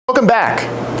Welcome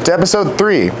back to episode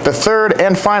 3, the third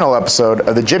and final episode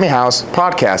of the Jimmy House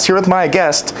podcast. Here with my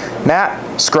guest,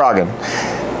 Matt Scroggin.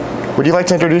 Would you like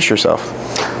to introduce yourself?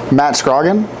 Matt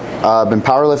Scroggin. I've been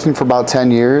powerlifting for about 10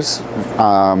 years.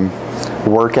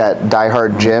 Work at Die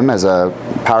Hard Gym as a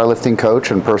powerlifting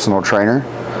coach and personal trainer.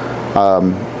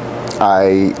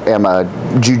 I am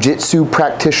a Jiu Jitsu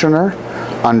practitioner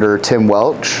under Tim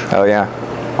Welch. Oh yeah.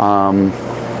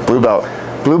 Blue belt.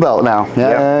 Blue belt now.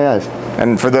 Yeah.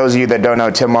 And for those of you that don't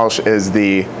know, Tim Welch is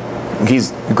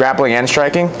he's grappling and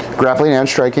striking? Grappling and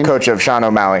striking. Coach of Sean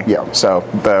O'Malley. Yeah. So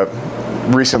the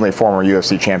recently former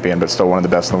UFC champion, but still one of the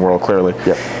best in the world, clearly.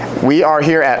 Yeah. We are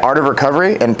here at Art of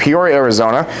Recovery in Peoria,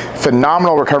 Arizona.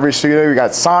 Phenomenal recovery studio. We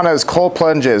got saunas, cold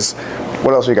plunges.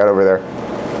 What else we got over there?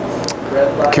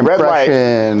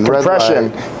 Compression.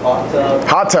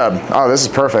 Hot tub. Oh, this is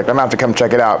perfect. I'm gonna have to come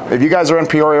check it out. If you guys are in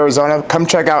Peoria, Arizona, come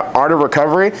check out Art of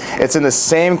Recovery. It's in the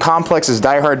same complex as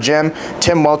Die Hard Gym,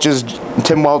 Tim Welch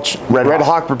Red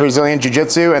Hawk Brazilian Jiu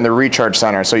Jitsu, and the Recharge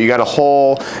Center. So you got a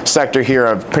whole sector here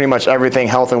of pretty much everything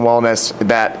health and wellness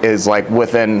that is like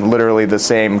within literally the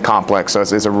same complex. So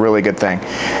it's a really good thing.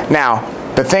 Now,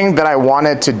 the thing that I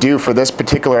wanted to do for this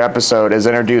particular episode is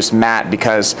introduce Matt,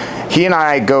 because he and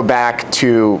I go back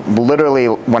to literally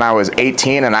when I was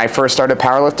 18 and I first started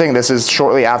powerlifting. This is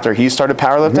shortly after he started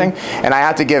powerlifting. And I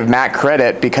have to give Matt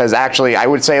credit because actually I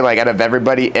would say, like, out of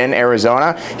everybody in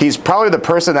Arizona, he's probably the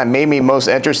person that made me most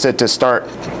interested to start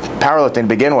powerlifting to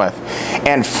begin with.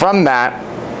 And from that,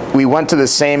 we went to the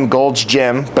same Gold's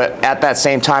Gym, but at that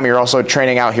same time, you're also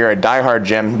training out here at Die Hard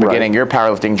Gym, beginning your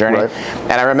powerlifting journey.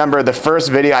 And I remember the first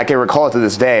video, I can recall it to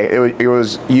this day. It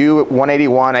was you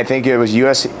 181. I think it was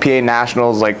USPA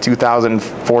Nationals, like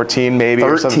 2014, maybe.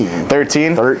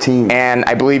 13. And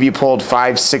I believe you pulled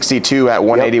 562 at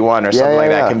 181 or something like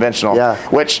that, conventional.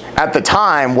 Which at the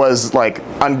time was like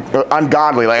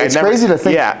ungodly. Like, it's crazy to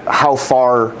think how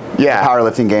far the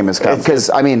powerlifting game has come. Because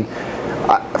I mean,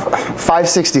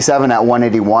 567 at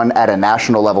 181 at a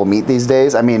national level meet these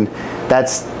days, I mean,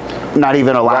 that's not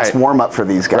even a last warm-up for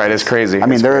these guys. Right, it's crazy. I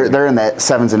mean, they're in the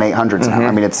 700s and 800s now.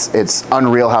 I mean, it's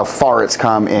unreal how far it's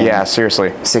come in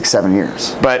seriously 6-7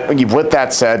 years. But with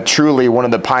that said, truly one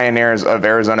of the pioneers of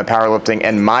Arizona powerlifting,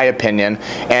 in my opinion,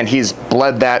 and he's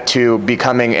bled that to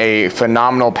becoming a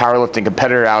phenomenal powerlifting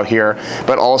competitor out here,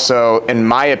 but also, in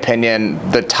my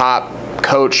opinion, the top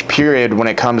coach period when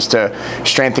it comes to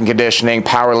strength and conditioning,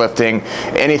 powerlifting,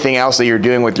 anything else that you're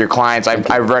doing with your clients.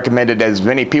 I've recommended as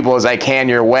many people as I can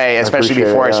your way, especially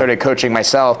before I started coaching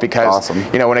myself, because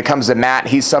you know, when it comes to Matt,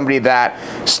 he's somebody that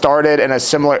started in a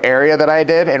similar area that I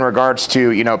did in regards to,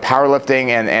 you know, powerlifting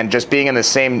and just being in the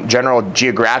same general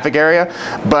geographic area.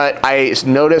 But I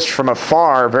noticed from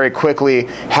afar very quickly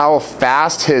how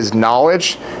fast his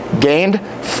knowledge gained,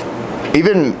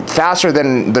 even faster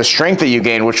than the strength that you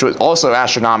gained, which was also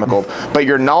astronomical. But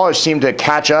your knowledge seemed to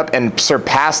catch up and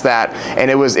surpass that,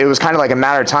 and it was kind of like a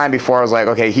matter of time before I was like,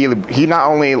 okay, he not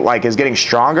only like is getting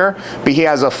stronger, but he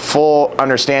has a full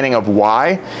understanding of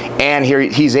why, and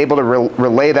he's able to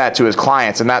relay that to his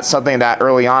clients. And that's something that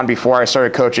early on, before I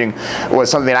started coaching, was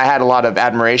something I had a lot of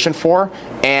admiration for.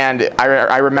 And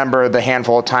I remember the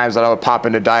handful of times that I would pop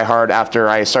into Die Hard after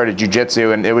I started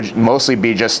jiu-jitsu, and it would mostly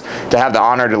be just to have the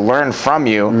honor to learn from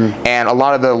you. And a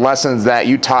lot of the lessons that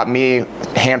you taught me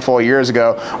a handful of years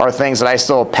ago are things that I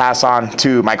still pass on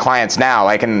to my clients now.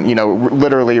 I can, you know,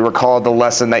 literally recall the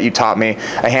lesson that you taught me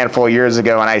a handful of years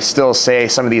ago, and I still say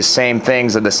some of these same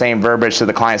things and the same verbiage to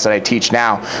the clients that I teach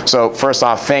now. So first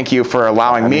off, thank you for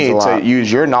allowing me to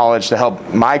use your knowledge to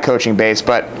help my coaching base.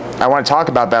 But I want to talk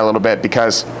about that a little bit,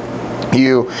 because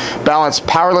you balance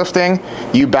powerlifting,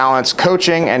 you balance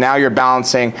coaching, and now you're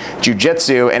balancing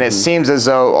jiu-jitsu. And it seems as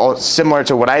though, similar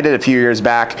to what I did a few years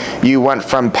back, you went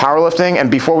from powerlifting. And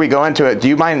before we go into it, do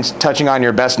you mind touching on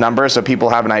your best numbers so people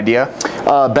have an idea?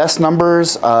 Best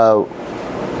numbers,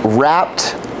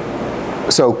 wrapped,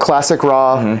 so classic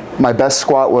raw, my best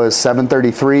squat was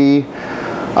 733,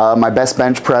 my best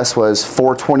bench press was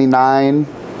 429,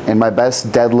 and my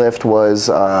best deadlift was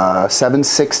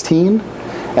 716.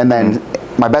 And then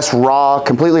my best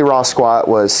completely raw squat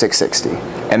was 660.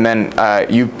 And then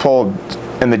you pulled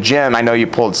in the gym, I know you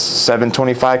pulled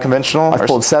 725 conventional? I've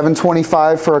pulled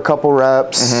 725 for a couple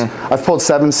reps. I've pulled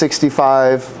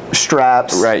 765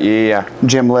 straps. Right, yeah.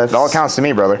 Gym lifts. It all counts to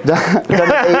me, brother. Done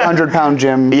an 800-pound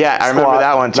gym Yeah, I remember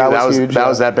that one too. That was huge. That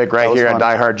was epic right here at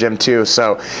Die Hard Gym too.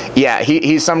 So yeah,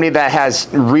 he's somebody that has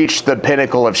reached the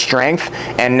pinnacle of strength,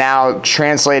 and now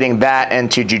translating that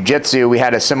into jiu-jitsu. We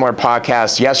had a similar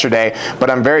podcast yesterday, but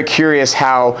I'm very curious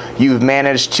how you've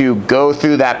managed to go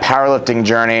through that powerlifting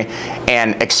journey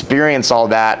and experience all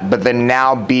that, but then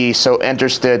now be so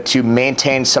interested to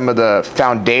maintain some of the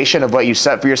foundation of what you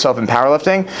set for yourself in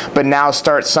powerlifting, but now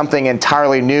start something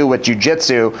entirely new with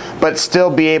jiu-jitsu, but still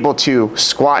be able to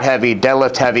squat heavy,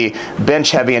 deadlift heavy,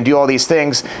 bench heavy, and do all these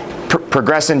things,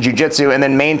 progress in jiu-jitsu, and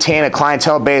then maintain a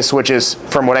clientele base, which is,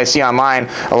 from what I see online,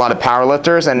 a lot of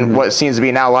powerlifters, and what seems to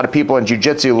be now a lot of people in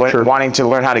jiu-jitsu wanting to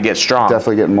learn how to get strong.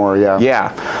 Definitely getting more, yeah.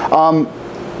 Yeah.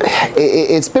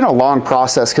 It's been a long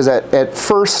process, because at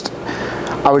first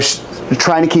I was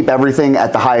trying to keep everything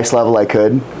at the highest level I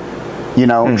could, you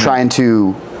know, trying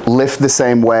to lift the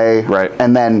same way,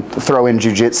 and then throw in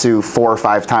jiu-jitsu 4 or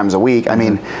 5 times a week. I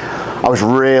mean, I was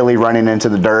really running into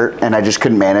the dirt, and I just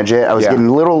couldn't manage it. I was getting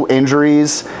little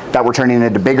injuries that were turning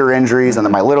into bigger injuries, and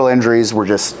then my little injuries were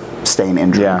just staying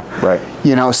injured. Yeah, right.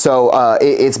 You know, so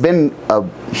it's been a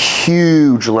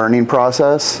huge learning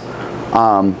process,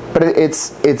 but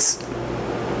it's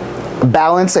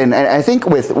balance, and I think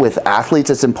with athletes,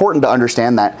 it's important to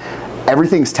understand that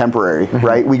everything's temporary,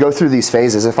 right? We go through these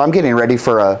phases. If I'm getting ready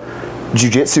for a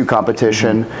jiu-jitsu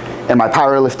competition and my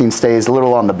powerlifting stays a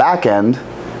little on the back end,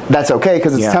 that's okay,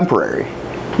 because it's temporary.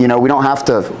 You know, we don't have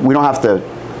to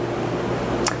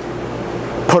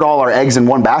put all our eggs in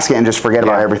one basket and just forget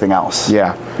about everything else.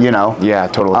 Yeah. You know? Yeah,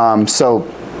 totally.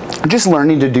 So just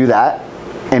learning to do that,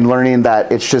 and learning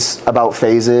that it's just about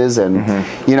phases, and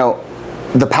you know,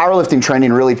 the powerlifting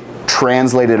training really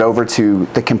translated over to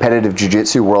the competitive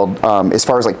jiu-jitsu world, as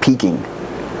far as like peaking.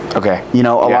 Okay. You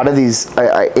know, a lot of these,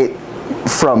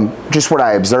 from just what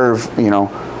I observe, you know,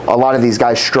 a lot of these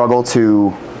guys struggle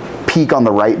to peak on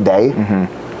the right day,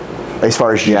 as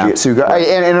far as jiu-jitsu goes,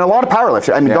 and a lot of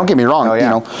powerlifters. I mean, don't get me wrong, you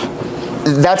know,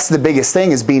 that's the biggest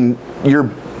thing, is being your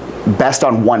best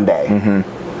on one day,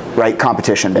 right?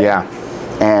 Competition day. Yeah.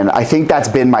 And I think that's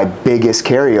been my biggest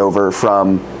carryover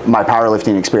from my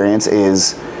powerlifting experience,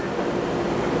 is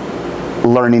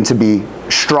learning to be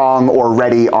strong or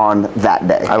ready on that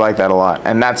day. I like that a lot,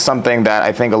 and that's something that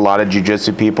I think a lot of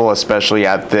jiu-jitsu people, especially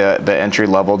at the entry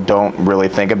level, don't really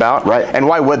think about. Right. And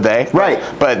why would they? Right.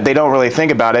 But they don't really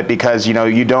think about it, because you know,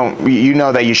 you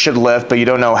know that you should lift, but you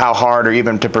don't know how hard or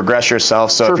even to progress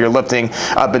yourself. So if you're lifting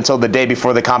up until the day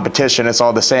before the competition, it's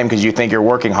all the same, because you think you're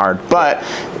working hard. But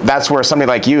that's where somebody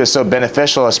like you is so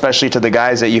beneficial, especially to the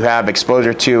guys that you have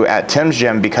exposure to at Tim's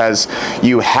gym, because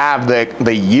you have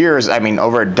the years, I mean,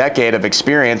 over a decade of experience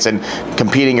and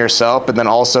competing yourself, but then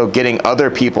also getting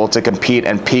other people to compete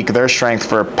and peak their strength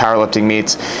for powerlifting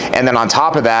meets. And then on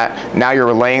top of that, now you're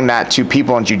relaying that to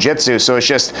people in jiu-jitsu. So it's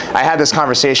just, I had this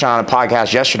conversation on a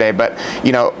podcast yesterday, but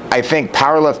you know, I think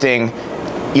powerlifting,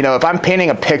 you know, if I'm painting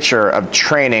a picture of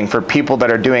training for people that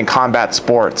are doing combat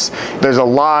sports, there's a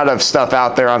lot of stuff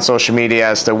out there on social media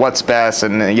as to what's best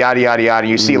and yada, yada, yada.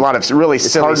 You see a lot of really silly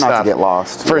stuff. It's hard not to get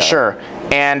lost. For sure.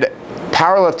 And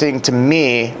powerlifting, to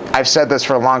me, I've said this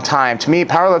for a long time, to me,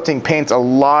 powerlifting paints a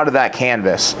lot of that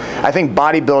canvas. I think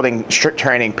bodybuilding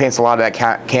training paints a lot of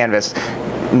that canvas.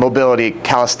 Mobility,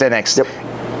 calisthenics.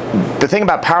 The thing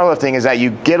about powerlifting is that you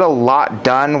get a lot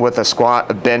done with a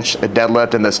squat, a bench, a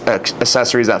deadlift, and the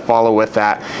accessories that follow with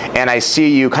that. And I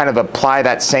see you kind of apply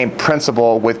that same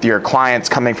principle with your clients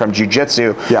coming from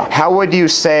jiu-jitsu. How would you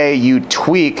say you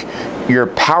tweak your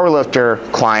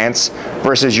powerlifter clients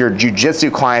versus your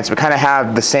jiu-jitsu clients, but kind of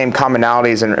have the same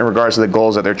commonalities in regards to the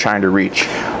goals that they're trying to reach?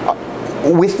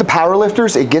 With the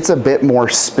powerlifters, it gets a bit more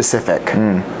specific,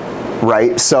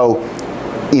 right? So,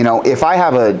 you know, if I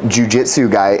have a jiu-jitsu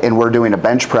guy and we're doing a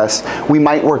bench press, we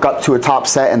might work up to a top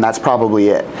set, and that's probably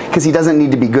it, because he doesn't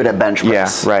need to be good at bench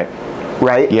press.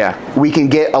 Right? Yeah. We can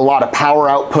get a lot of power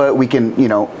output. We can, you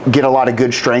know, get a lot of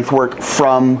good strength work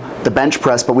from the bench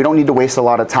press, but we don't need to waste a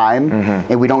lot of time,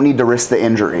 and we don't need to risk the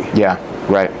injury.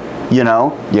 You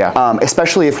know?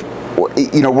 Especially if,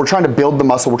 you know, we're trying to build the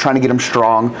muscle, we're trying to get them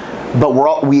strong, but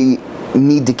we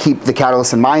need to keep the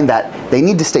catalyst in mind that they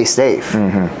need to stay safe.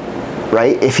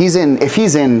 Right? If he's in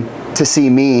to see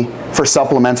me for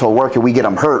supplemental work and we get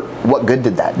him hurt, what good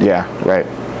did that do?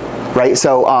 Right?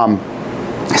 So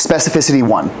specificity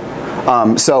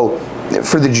 1. So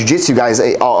for the jiu-jitsu guys,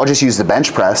 I'll just use the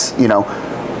bench press. You know,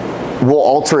 we'll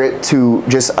alter it to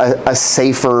just a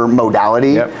safer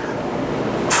modality,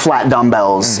 flat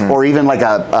dumbbells, or even like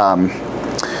a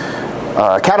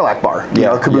Cadillac bar, you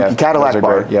know, a Kabuki Cadillac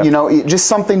bar. Great, you know, just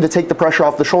something to take the pressure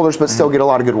off the shoulders, but still get a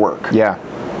lot of good work. Yeah.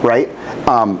 Right?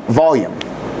 Volume.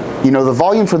 You know, the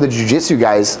volume for the jiu-jitsu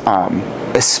guys,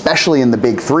 especially in the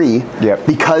big three,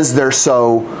 because they're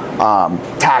so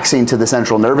taxing to the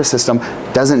central nervous system,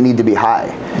 doesn't need to be high.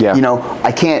 You know,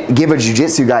 I can't give a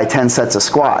jiu-jitsu guy 10 sets of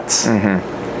squats.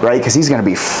 Right, because he's going to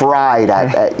be fried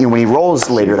you know, when he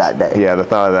rolls later that day. Yeah, the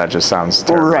thought of that just sounds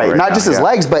terrible. Right, not just his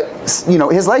legs, but you know,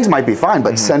 his legs might be fine,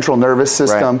 but central nervous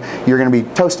system, you're going to be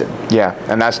toasted. Yeah,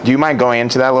 and that's. Do you mind going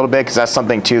into that a little bit? Because that's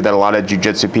something too that a lot of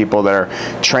jiu-jitsu people that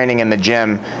are training in the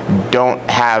gym don't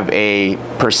have a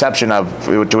perception of,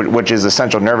 which is the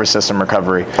central nervous system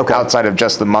recovery outside of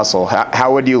just the muscle.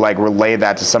 How would you like relay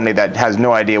that to somebody that has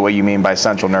no idea what you mean by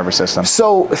central nervous system?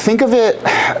 So think of it.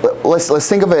 Let's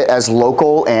think of it as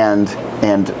local and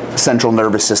central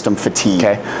nervous system fatigue.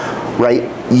 Right?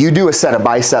 You do a set of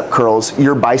bicep curls,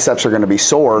 your biceps are going to be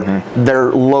sore.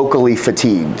 They're locally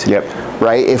fatigued.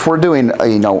 Right? If we're doing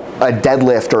you know, a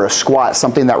deadlift or a squat,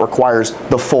 something that requires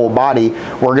the full body,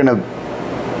 we're going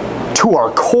to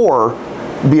our core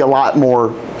be a lot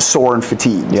more sore and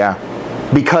fatigued.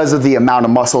 Because of the amount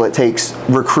of muscle it takes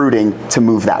recruiting to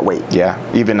move that weight.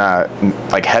 Even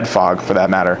like head fog for that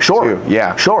matter. Too.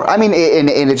 I mean, and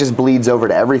it just bleeds over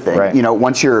to everything. You know,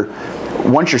 once your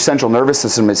central nervous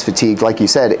system is fatigued, like you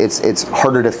said, it's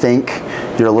harder to think.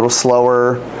 You're a little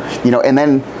slower. You know, and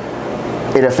then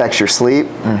it affects your sleep.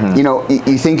 You know,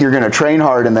 you think you're going to train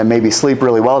hard and then maybe sleep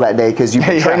really well that day because you've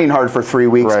been training hard for 3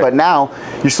 weeks, but now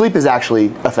your sleep is actually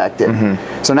affected.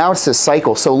 So now it's this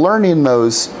cycle. So learning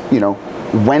those, you know,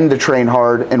 when to train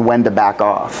hard and when to back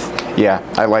off.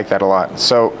 I like that a lot.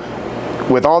 So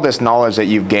with all this knowledge that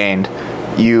you've gained,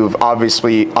 you've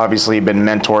obviously been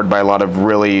mentored by a lot of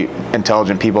really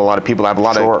intelligent people, a lot of people that have a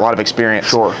lot of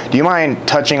experience. Do you mind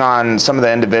touching on some of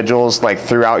the individuals like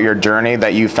throughout your journey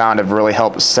that you found have really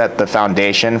helped set the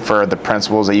foundation for the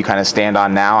principles that you kind of stand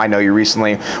on now? I know you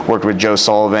recently worked with Joe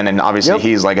Sullivan, and obviously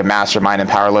he's like a mastermind in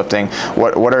powerlifting.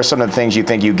 What are some of the things you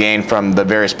think you gained from the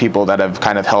various people that have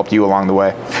kind of helped you along the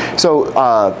way? So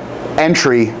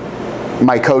entry,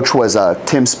 my coach was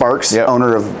Tim Sparks,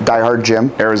 owner of Die Hard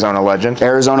Gym. Arizona legend.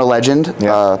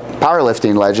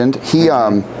 Powerlifting legend.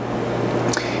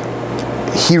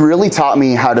 He really taught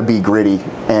me how to be gritty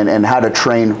and how to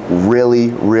train really,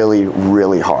 really,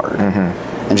 really hard.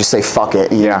 And just say, fuck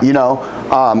it, you know,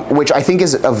 which I think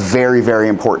is a very, very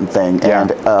important thing.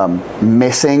 And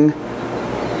missing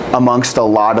amongst a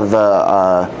lot of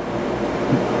the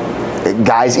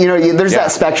guys, you know, there's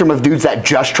that spectrum of dudes that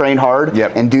just train hard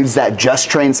and dudes that just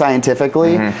train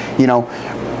scientifically. You know,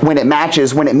 when it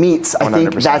matches, when it meets, I 100%.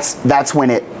 Think that's when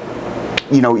it,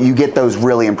 you know, you get those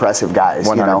really impressive guys.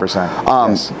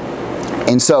 100%.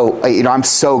 And so, you know, I'm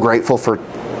so grateful for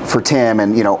Tim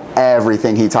and, you know,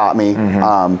 everything he taught me.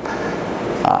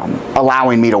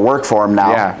 Allowing me to work for him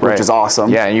now, which is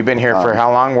awesome. And you've been here for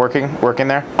how long working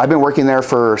there? I've been working there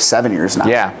for 7 years now.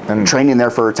 And training there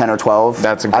for 10 or 12.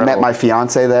 That's incredible. I met my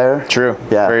fiance there. True.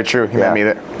 Very true. He met me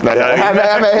there.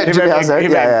 I met JimmyHouse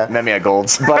there. Met me at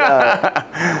Gold's. But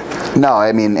no,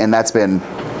 I mean, and that's been,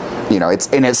 you know,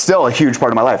 it's still a huge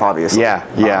part of my life, obviously.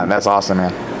 That's awesome,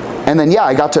 man. And then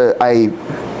I got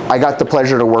the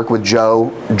pleasure to work with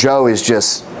Joe. Joe is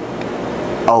just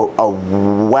a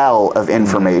well of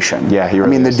information. He really I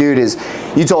mean, the dude is,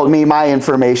 you told me my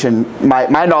information,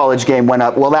 my knowledge game went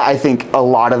up. Well, I think a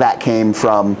lot of that came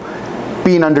from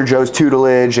being under Joe's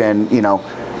tutelage, and, you know,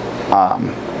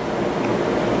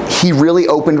 he really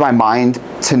opened my mind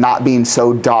to not being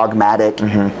so dogmatic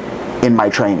in my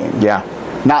training.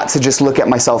 Not to just look at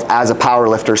myself as a power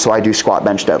lifter, so I do squat,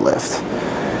 bench, deadlift.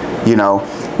 You know,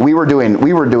 we were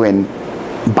doing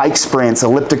bike sprints,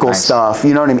 elliptical stuff,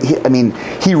 you know what I mean?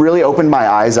 He really opened my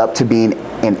eyes up to being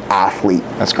an athlete.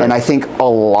 That's great. And I think a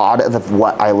lot of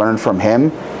what I learned from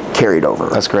him carried over.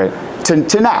 That's great.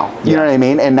 To now, you know what I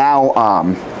mean? And now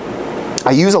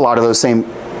I use a lot of those same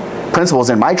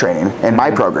principles in my training and my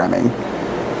programming.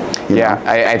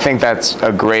 I think that's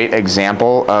a great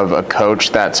example of a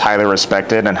coach that's highly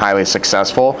respected and highly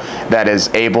successful, that is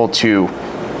able to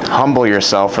humble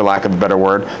yourself, for lack of a better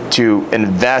word, to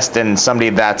invest in somebody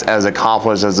that's as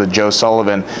accomplished as a Joe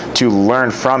Sullivan, to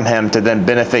learn from him, to then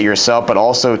benefit yourself, but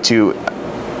also to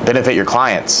benefit your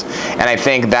clients. And I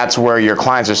think that's where your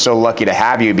clients are so lucky to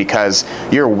have you, because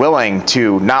you're willing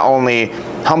to not only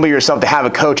humble yourself to have a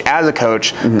coach as a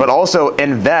coach, but also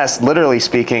invest, literally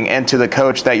speaking, into the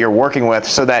coach that you're working with,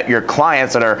 so that your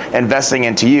clients that are investing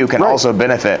into you can also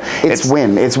benefit. It's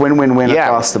win-win-win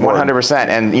across the board. 100%.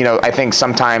 And, you know, I think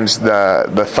sometimes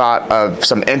the thought of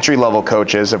some entry-level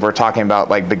coaches, if we're talking about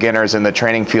like beginners in the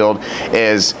training field,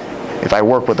 is if I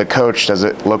work with a coach, does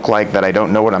it look like that I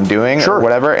don't know what I'm doing or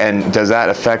whatever? And does that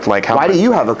affect like how? Why do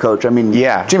you have a coach? I mean,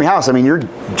 Jimmy House. I mean, you're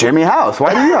Jimmy House.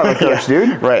 Why do you have a coach,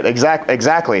 dude? Right.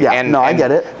 Exactly. Yeah. No, I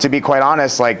get it. To be quite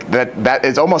honest, like that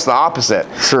is almost the opposite.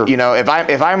 Sure. You know,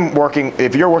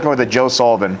 if you're working with a Joe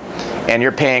Sullivan, and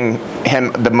you're paying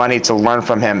him the money to learn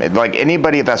from him, like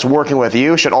anybody that's working with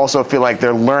you should also feel like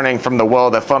they're learning from the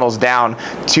well that funnels down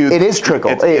to. It is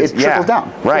trickle. It trickles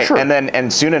down. Right. Sure.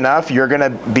 And soon enough, you're gonna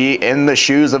be in the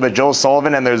shoes of a Joe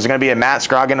Sullivan, and there's gonna be a Matt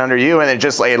Scroggin under you, and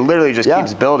it literally just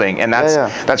keeps building. And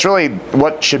that's really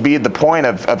what should be the point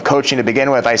of coaching to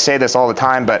begin with. I say this all the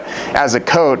time, but as a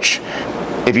coach,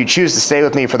 if you choose to stay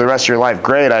with me for the rest of your life,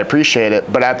 great, I appreciate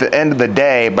it. But at the end of the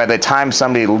day, by the time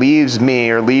somebody leaves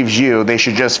me or leaves you, they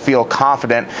should just feel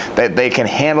confident that they can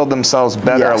handle themselves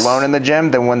better alone in the gym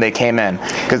than when they came in.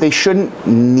 Because they shouldn't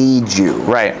need you.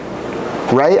 Right.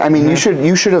 Right? I mean, you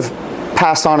should have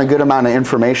passed on a good amount of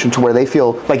information to where they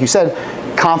feel, like you said,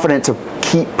 confident to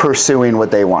keep pursuing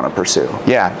what they want to pursue.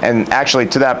 Yeah, and actually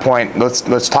to that point, let's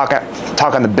talk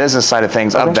on the business side of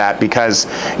things of that, because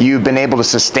you've been able to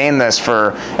sustain this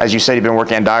for, as you said, you've been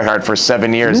working at Die Hard for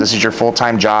 7 years. This is your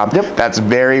full-time job. Yep. That's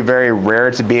very, very rare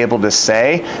to be able to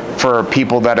say for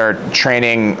people that are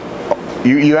training.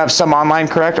 You have some online,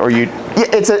 correct? Or you? Yeah,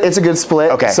 it's a good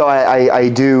split. Okay. So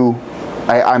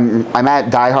I'm at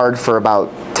Die Hard for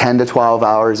about 10 to 12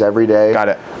 hours every day. Got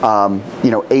it.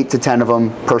 8 to 10 of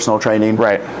them personal training.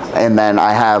 Right. And then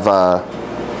I have a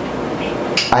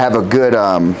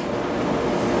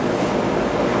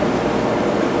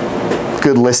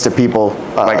good list of people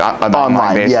like on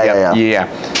online base. Yeah.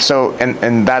 So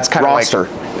and that's kind of roster.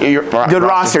 Like good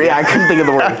roster. Yeah, I couldn't think of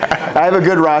the word. I have a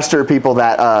good roster of people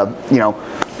that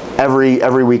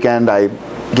every weekend I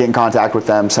get in contact with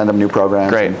them, send them new programs.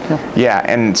 Great.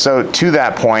 And so to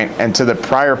that point and to the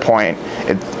prior point,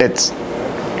 it's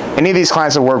any of these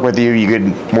clients that work with you, you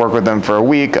could work with them for a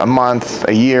week, a month,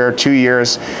 a year, 2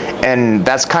 years, and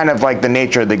that's kind of like the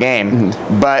nature of the game.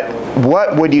 But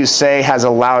what would you say has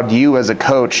allowed you as a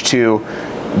coach to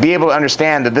be able to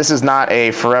understand that this is not a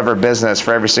forever business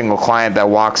for every single client that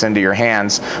walks into your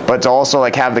hands, but to also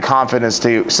like have the confidence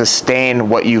to sustain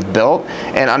what you've built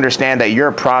and understand that your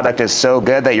product is so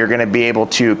good that you're going to be able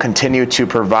to continue to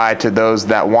provide to those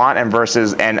that want and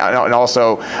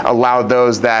also allow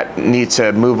those that need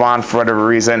to move on for whatever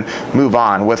reason, move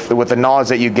on with the knowledge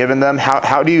that you've given them.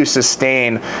 How do you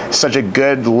sustain such a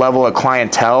good level of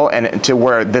clientele and to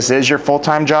where this is your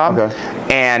full-time job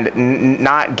and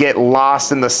not get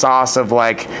lost in the sauce of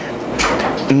like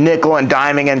nickel and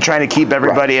diming and trying to keep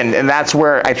everybody and that's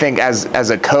where I think as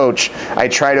a coach I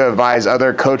try to advise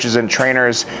other coaches and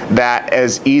trainers that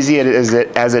as easy as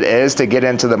it is to get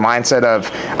into the mindset of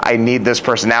I need this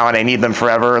person now and I need them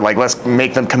forever, like let's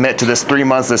make them commit to this 3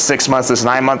 months, this 6 months, this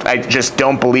 9 months. I just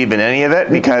don't believe in any of it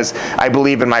because I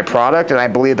believe in my product and I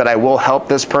believe that I will help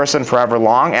this person forever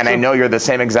long, and I know you're the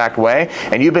same exact way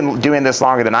and you've been doing this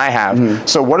longer than I have.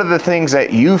 So what are the things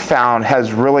that you found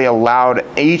has really allowed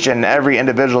each and every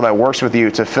individual that works with you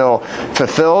to feel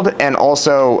fulfilled and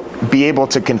also be able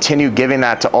to continue giving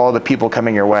that to all the people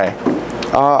coming your way?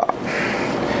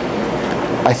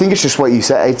 I think it's just what you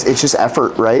said. It's just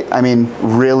effort, right? I mean,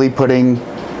 really putting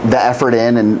the effort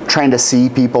in and trying to see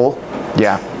people.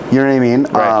 Yeah. You know what I mean?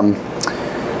 Right.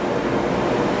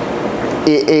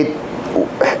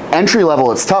 Entry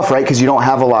level, it's tough, right? Because you don't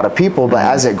have a lot of people, but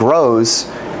as it grows,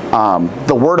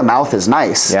 the word of mouth is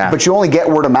nice. Yeah. But you only get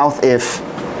word of mouth if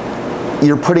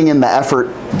you're putting in the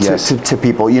effort to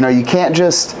people. You know, you can't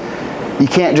just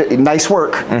nice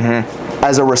work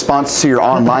as a response to your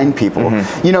online people.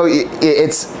 You know,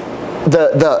 it's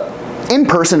the in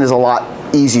person is a lot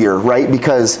easier, right?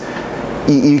 Because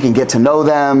you can get to know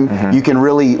them, you can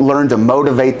really learn to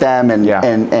motivate them, and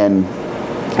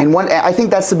I think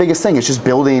that's the biggest thing. It's just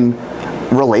building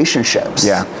relationships.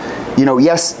 Yeah. You know,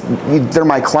 yes, they're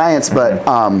my clients, but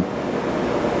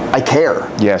I care.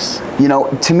 Yes. You know,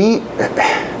 to me,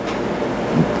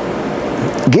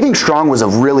 getting strong was a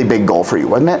really big goal for you,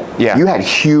 wasn't it? Yeah. You had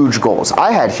huge goals.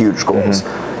 I had huge goals.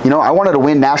 You know, I wanted to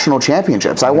win national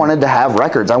championships. I wanted to have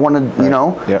records. I wanted, you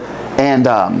know, and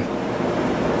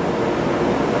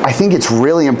I think it's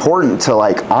really important to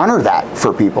like honor that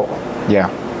for people. Yeah.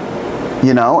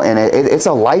 You know, and it's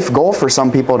a life goal for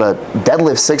some people to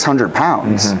deadlift 600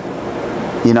 pounds.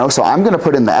 You know, so I'm going to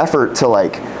put in the effort to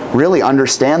like really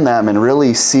understand them and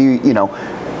really see, you know,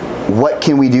 what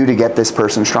can we do to get this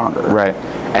person stronger. Right.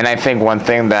 And I think one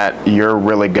thing that you're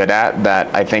really good at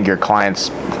that I think your clients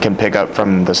can pick up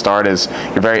from the start is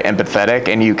you're very empathetic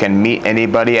and you can meet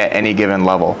anybody at any given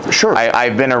level. Sure.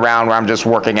 I've been around where I'm just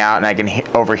working out and I can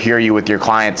overhear you with your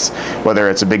clients, whether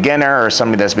it's a beginner or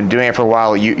somebody that's been doing it for a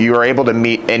while. You are able to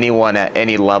meet anyone at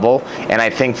any level, and I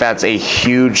think that's a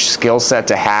huge skill set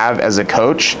to have as a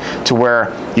coach, to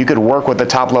where you could work with a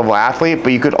top level athlete,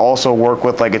 but you could also work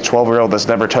with like a 12-year-old that's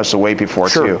never touched a weight before.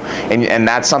 Sure. Too. And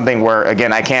that's something where,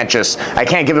 again, I can't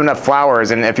give him enough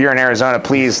flowers. And if you're in Arizona,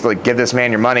 please like give this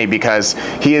man your money, because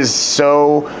he is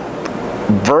so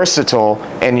versatile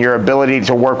in your ability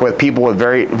to work with people with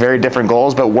very, very different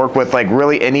goals, but work with like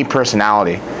really any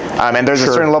personality. And there's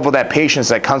a certain level of that patience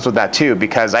that comes with that too,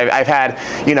 because I've had,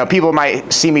 people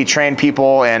might see me train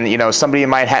people, and somebody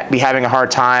might be having a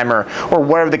hard time or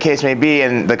whatever the case may be,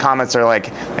 and the comments are like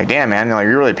damn man,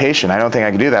 you're really patient. I don't think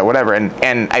I can do that, whatever.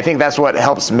 And I think that's what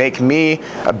helps make me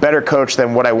a better coach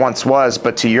than what I once was.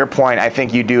 But to your point, I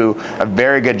think you do a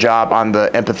very good job on the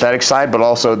empathetic side, but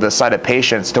also the side of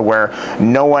patience, to where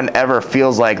no one ever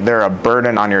feels like they're a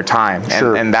burden on your time.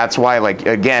 And that's why, like,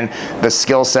 again, the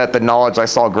skill set, the knowledge, I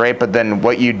saw great, but then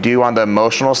what you do on the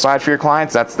emotional side for your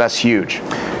clients, that's huge.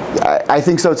 I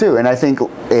think so too. And I think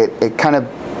it kind of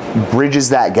bridges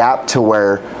that gap to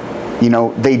where,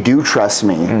 they do trust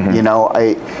me.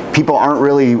 People aren't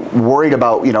really worried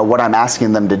about, what I'm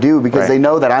asking them to do, because they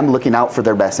know that I'm looking out for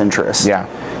their best interest. Yeah.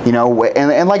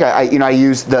 And like I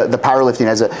use the powerlifting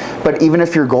as but even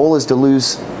if your goal is to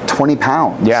lose 20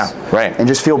 pounds. Yeah. Right. And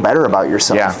just feel better about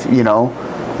yourself. Yeah.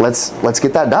 Let's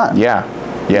get that done. Yeah.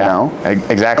 Yeah.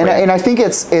 Exactly. And I think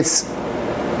it's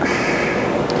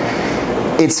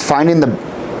finding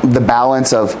the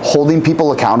balance of holding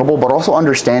people accountable, but also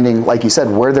understanding, like you said,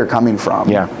 where they're coming from.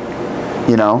 Yeah.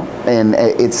 And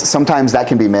it's sometimes that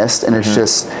can be missed, and it's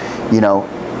just,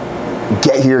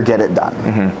 get here, get it done.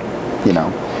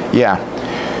 Yeah.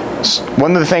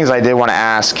 One of the things I did want to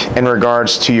ask in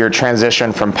regards to your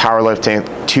transition from powerlifting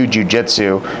to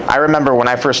jiu-jitsu, I remember when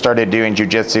I first started doing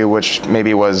jiu-jitsu, which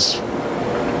maybe was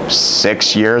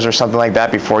 6 years or something like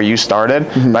that before you started.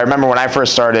 But I remember when I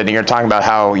first started, and you're talking about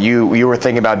how you were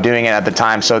thinking about doing it at the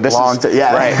time. So this right.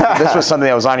 This was something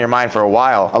that was on your mind for a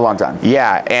while. A long time.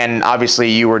 Yeah, and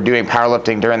obviously you were doing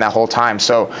powerlifting during that whole time.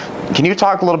 So can you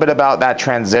talk a little bit about that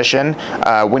transition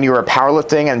when you were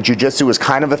powerlifting and jiu-jitsu was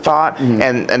kind of a thought,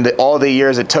 and all the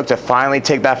years it took to finally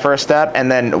take that first step, and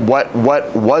then what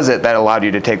was it that allowed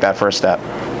you to take that first step,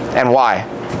 and why?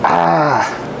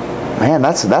 Man,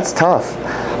 that's tough.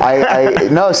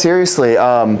 No, seriously.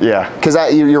 Yeah. Because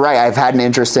you're right. I've had an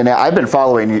interest in it. I've been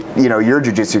following, your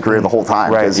jiu-jitsu career the whole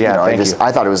time. Right. Yeah.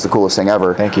 I thought it was the coolest thing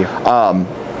ever. Thank you.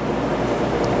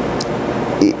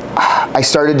 I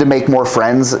started to make more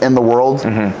friends in the world,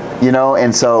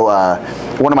 and so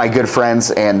one of my good friends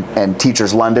and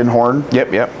teachers, London Horn.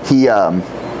 Yep.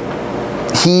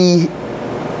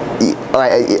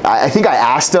 I think I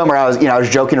asked him, or I was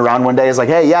joking around one day. It's like,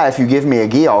 hey, yeah, if you give me a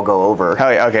gi, I'll go over.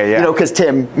 Oh, okay, yeah. Because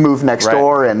Tim moved next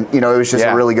door, and it was just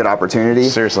a really good opportunity.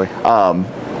 Seriously.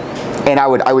 And I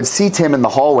would see Tim in the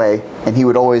hallway, and he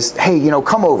would always, hey,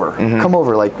 come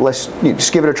over, like let's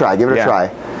just give it a try, try.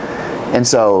 And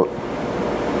so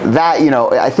that,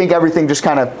 I think everything just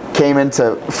kind of came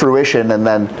into fruition, and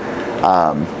then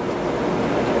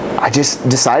I just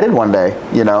decided one day,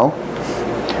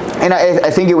 And I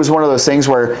think it was one of those things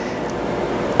where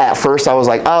at first I was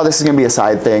like, oh, this is going to be a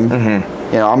side thing. I'm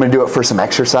going to do it for some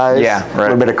exercise, a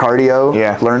little bit of cardio,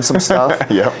 learn some stuff.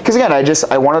 Because again,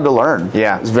 I wanted to learn.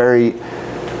 I was very,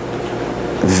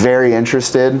 very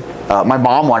interested. My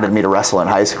mom wanted me to wrestle in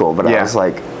high school, but I was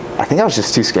like, I think I was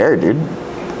just too scared, dude.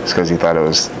 It's because you thought it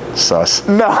was sus.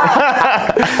 No.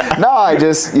 No, I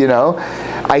just,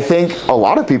 I think a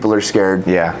lot of people are scared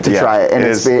to try it.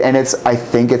 And I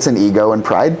think it's an ego and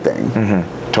pride thing.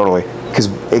 Totally. Because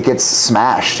it gets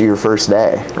smashed your first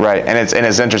day. Right, and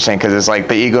it's interesting because it's like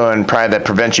the ego and pride that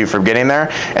prevents you from getting there,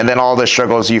 and then all the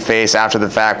struggles you face after the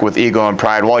fact with ego and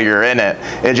pride while you're in it,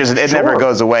 it never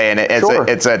goes away, and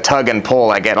it's a tug and pull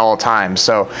like at all times.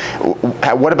 So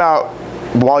what about,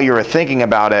 while you were thinking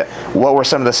about it, what were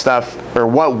some of the stuff, or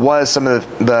what was some of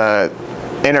the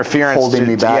interference holding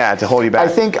me back? Yeah, to hold you back.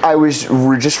 I think I was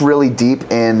just really deep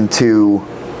into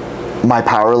my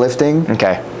powerlifting.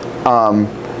 Okay.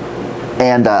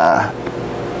 And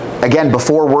again,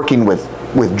 before working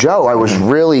with Joe, I was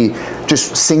really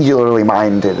just singularly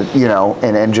minded,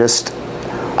 and just,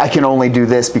 I can only do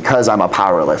this because I'm a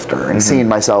powerlifter, and seeing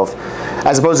myself,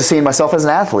 as opposed to seeing myself as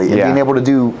an athlete, and being able to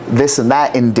do this and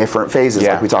that in different phases,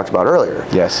 like we talked about earlier.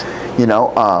 Yes.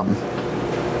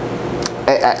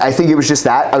 I think it was just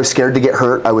that. I was scared to get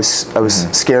hurt. I was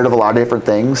scared of a lot of different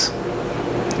things.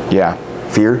 Yeah.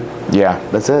 Fear. Yeah.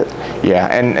 That's it. Yeah,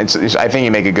 and I think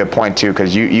you make a good point too,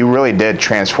 because you really did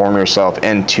transform yourself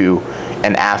into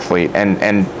an athlete,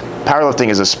 and powerlifting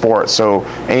is a sport, so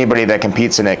anybody that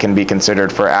competes in it can be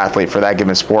considered for an athlete for that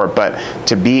given sport. But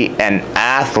to be an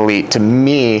athlete, to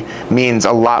me, means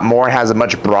a lot more. It has a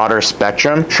much broader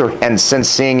spectrum. Sure. And since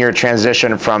seeing your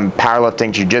transition from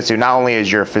powerlifting to jiu-jitsu, not only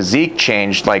is your physique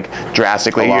changed like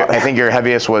drastically, I think your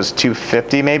heaviest was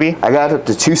 250 maybe? I got up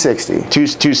to 260.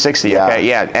 260, yeah. Okay,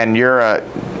 yeah. And you're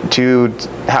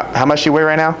how much do you weigh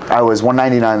right now? I was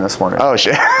 199 this morning. Oh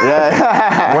shit.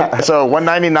 Yeah. So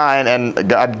 199,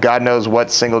 and God knows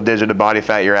what single digit of body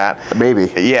fat you're at.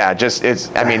 Maybe. Yeah,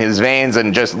 I mean, his veins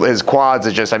and just his quads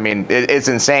is just, I mean, it's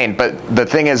insane. But the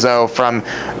thing is though, from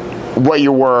what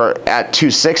you were at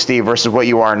 260 versus what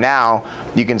you are now,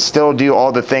 you can still do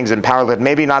all the things in powerlift,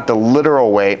 maybe not the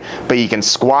literal weight, but you can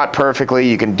squat perfectly,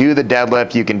 you can do the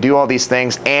deadlift, you can do all these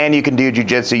things, and you can do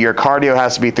jiu-jitsu. Your cardio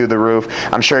has to be through the roof.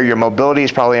 I'm sure your mobility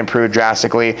is probably improved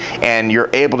drastically, and you're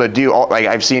able to do all, like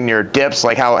I've seen your dips,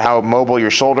 like how mobile your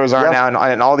shoulders are now,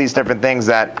 and all these different things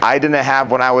that I didn't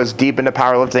have when I was deep into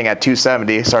powerlifting at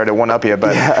 270. Sorry to one up you,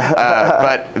 but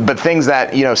but things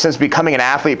that, you know, since becoming an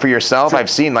athlete for yourself, I've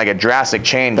seen like a drastic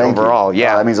change overall.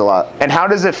 Yeah, that means a lot. And how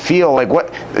does it feel? Like,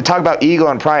 what, talk about ego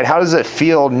and pride. How does it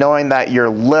feel knowing that your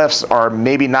lifts are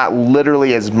maybe not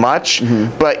literally as much,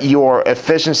 but your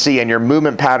efficiency and your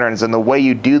movement patterns and the way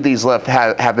you do these lifts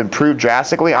have improved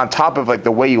drastically, on top of like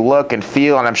the way you look and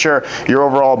feel, and I'm sure your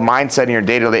overall mindset in your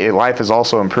day-to-day life has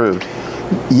also improved.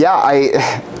 Yeah,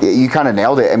 you kind of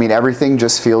nailed it. I mean, everything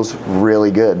just feels really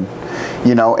good,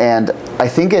 you know, and I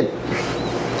think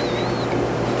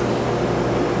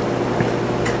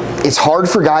it's hard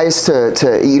for guys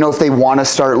to, you know, if they want to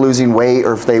start losing weight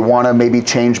or if they want to maybe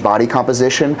change body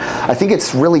composition. I think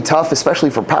it's really tough,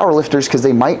 especially for powerlifters, because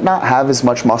they might not have as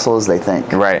much muscle as they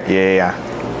think. Right, yeah.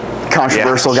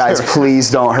 Controversial, guys,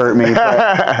 please don't hurt me.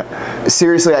 But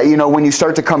seriously, you know, when you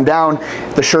start to come down,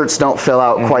 the shirts don't fill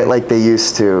out quite like they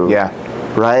used to. Yeah.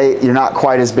 Right? You're not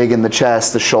quite as big in the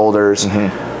chest, the shoulders,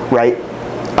 right?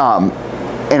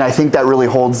 And I think that really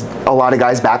holds a lot of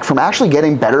guys back from actually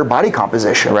getting better body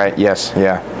composition. Right, yes,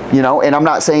 yeah. You know, and I'm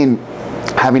not saying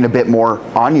having a bit more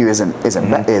on you isn't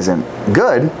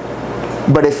good,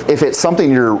 but if it's something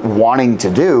you're wanting to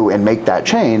do and make that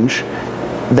change,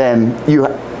 then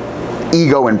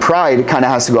ego and pride kind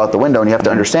of has to go out the window, and you have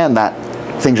to understand that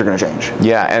things are going to change.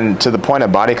 Yeah, and to the point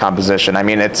of body composition, I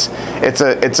mean, it's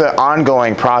an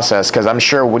ongoing process, because I'm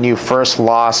sure when you first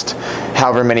lost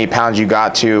however many pounds you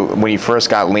got to, when you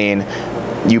first got lean,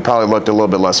 you probably looked a little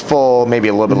bit less full, maybe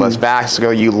a little bit less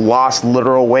vascular. You lost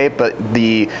literal weight, but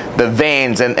the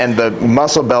veins and the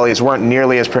muscle bellies weren't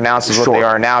nearly as pronounced as what they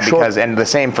are now. Because, and the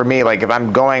same for me, like if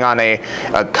I'm going on a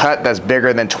cut that's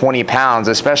bigger than 20 pounds,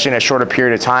 especially in a shorter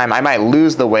period of time, I might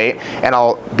lose the weight and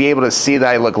I'll be able to see that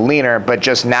I look leaner, but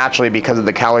just naturally because of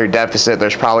the calorie deficit,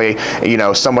 there's probably, you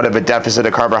know, somewhat of a deficit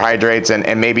of carbohydrates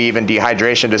and maybe even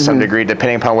dehydration to some degree,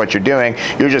 depending upon what you're doing.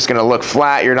 You're just going to look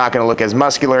flat. You're not going to look as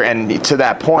muscular. And to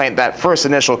that point, that first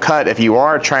initial cut, if you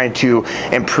are trying to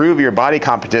improve your body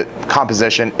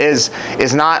composition, is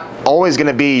not always going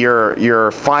to be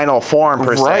your final form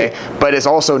per se, but it's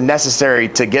also necessary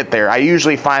to get there. I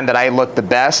usually find that I look the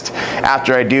best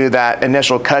after I do that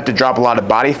initial cut to drop a lot of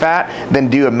body fat, then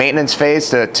do a maintenance phase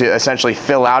to essentially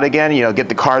fill out again, you know, get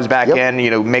the carbs back in, you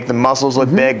know, make the muscles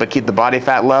look big but keep the body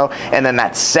fat low, and then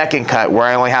that second cut where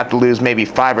I only have to lose maybe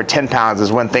 5 or 10 pounds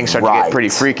is when things start to get pretty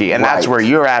freaky, and that's where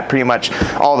you're at pretty much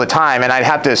all the time. And I'd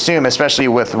have to assume, especially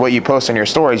with what you post on your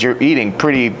stories, you're eating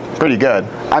pretty good.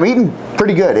 I'm eating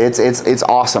pretty good. It's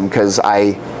awesome because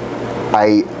I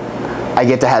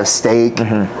get to have steak.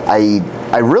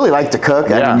 I really like to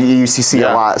cook. I mean, you see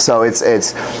a lot, so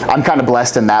I'm kind of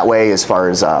blessed in that way as far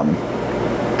as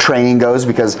training goes,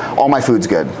 because all my food's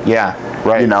good.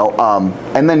 You know,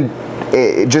 and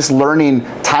then just learning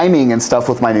timing and stuff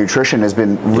with my nutrition has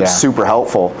been super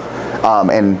helpful,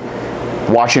 and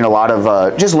watching a lot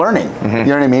of just learning, you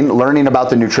know what I mean? Learning about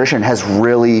the nutrition has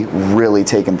really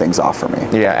taken things off for me.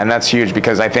 Yeah, and that's huge,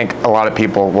 because I think a lot of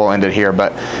people, we'll end it here,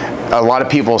 but a lot of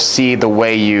people see the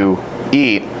way you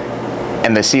eat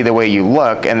and they see the way you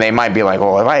look, and they might be like,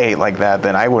 well, if I ate like that,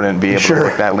 then I wouldn't be able to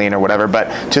look that lean or whatever.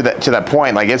 But to that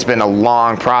point, like, it's been a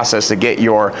long process to get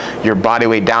your body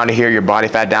weight down to here, your body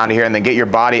fat down to here, and then get your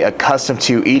body accustomed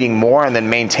to eating more and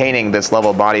then maintaining this level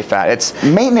of body fat.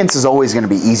 Maintenance is always going to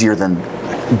be easier than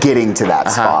getting to that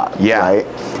spot, right?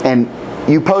 And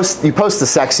you post the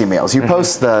sexy meals, you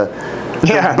post the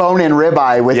bone-in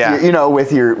ribeye with your, you know,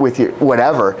 with your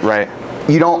whatever, right?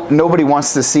 nobody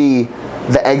wants to see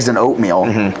the eggs and oatmeal,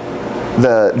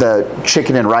 the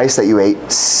chicken and rice that you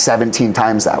ate 17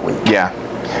 times that week. Yeah.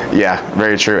 Yeah,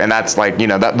 very true. And that's like,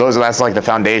 that's like the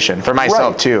foundation for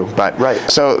myself too. But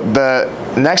so the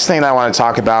next thing that I want to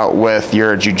talk about with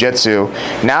your jiu-jitsu,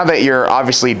 now that you're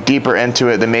obviously deeper into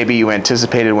it than maybe you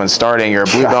anticipated when starting, you're a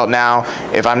blue belt now.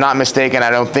 If I'm not mistaken, I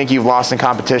don't think you've lost in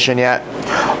competition yet.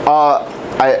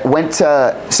 I went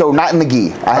to, so not in the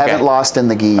gi. I haven't lost in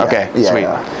the gi yet. Okay, sweet.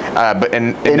 But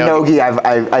in no gi,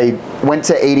 I went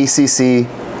to ADCC.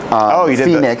 You did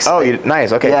Phoenix.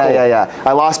 Nice. Okay, yeah, cool. Yeah.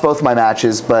 I lost both my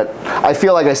matches, but I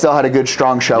feel like I still had a good,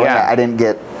 strong showing. I didn't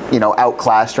get,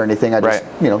 outclassed or anything. I just,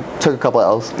 took a couple of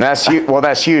L's. That's huge. Well,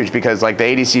 that's huge because like the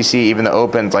ADCC, even the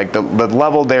Opens, like the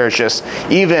level there is just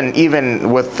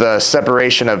even with the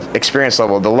separation of experience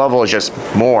level, the level is just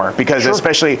more because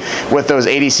especially with those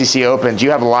ADCC Opens, you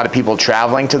have a lot of people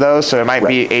traveling to those. So it might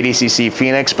be ADCC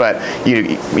Phoenix, but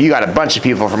you got a bunch of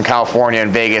people from California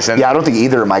and Vegas. And I don't think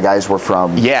either of my guys were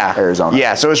from Arizona.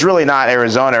 Yeah, so it's really not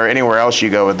Arizona or anywhere else you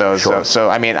go with those. So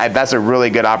I mean, that's a really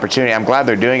good opportunity. I'm glad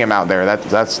they're doing them out there.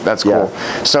 That's cool.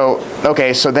 So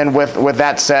so then with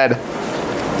that said,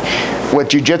 with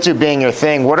jiu-jitsu being your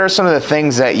thing, what are some of the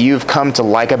things that you've come to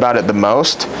like about it the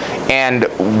most, and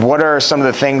what are some of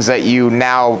the things that you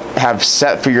now have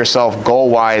set for yourself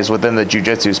goal-wise within the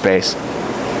jiu-jitsu space?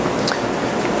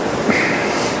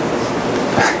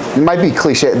 It might be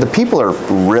cliche. The people are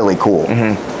really cool.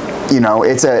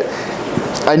 It's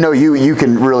I know you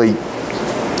can really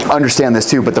understand this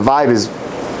too, but the vibe is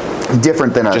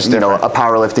different than a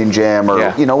powerlifting gym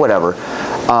or whatever.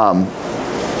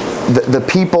 The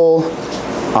people,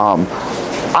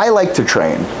 I like to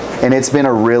train, and it's been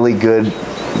a really good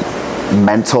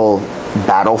mental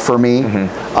battle for me.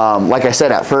 Like I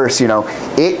said at first,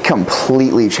 it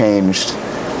completely changed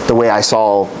the way I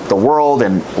saw the world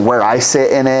and where I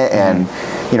sit in it, and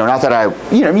not that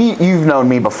you've known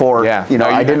me before.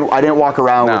 I didn't walk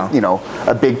around with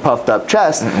a big puffed up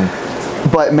chest,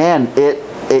 but man,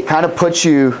 it kind of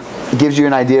gives you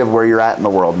an idea of where you're at in the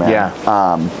world, man.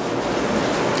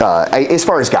 As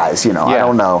far as guys, I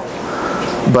don't know,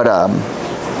 but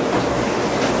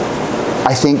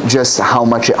I think just how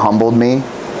much it humbled me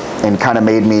and kind of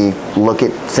made me look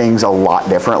at things a lot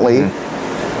differently,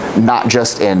 not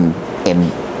just in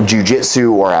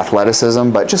jiu-jitsu or athleticism,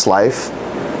 but just life,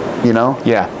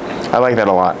 Yeah, I like that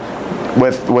a lot.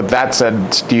 With that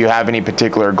said, do you have any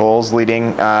particular goals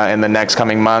leading in the next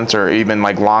coming months, or even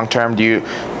like long term?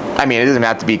 I mean, it doesn't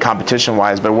have to be competition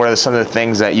wise, but what are some of the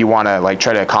things that you want to like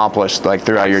try to accomplish like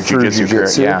throughout your jiu-jitsu career?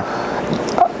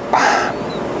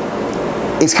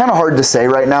 It's kind of hard to say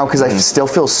right now because I still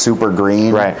feel super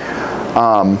green.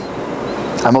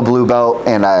 I'm a blue belt,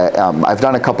 and I've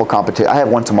done a couple competitions. I have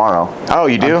one tomorrow. Oh,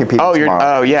 you do?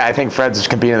 Tomorrow. Yeah. I think Fred's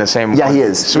competing in the same. Yeah, he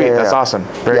is. Sweet. That's awesome.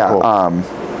 Very cool.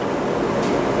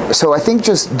 So I think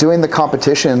just doing the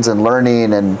competitions and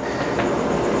learning, and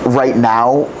right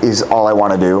now is all I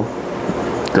want to do.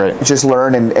 Great. Just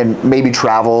learn and maybe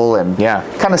travel and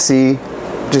kind of see,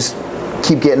 just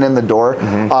keep getting in the door.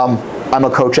 I'm a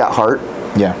coach at heart.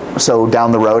 So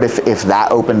down the road, if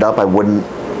that opened up, I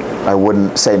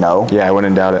wouldn't say no. Yeah, I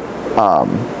wouldn't doubt it.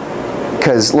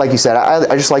 Because, like you said,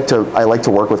 I just like to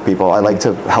work with people. I like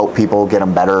to help people get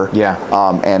them better.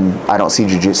 And I don't see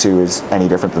jiu-jitsu as any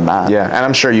different than that. Yeah, and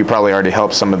I'm sure you probably already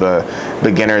helped some of the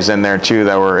beginners in there too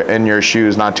that were in your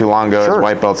shoes not too long ago as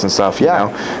white belts and stuff. You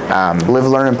know, live,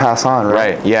 learn, and pass on.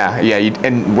 Right. Yeah.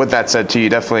 And with that said too, you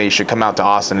definitely should come out to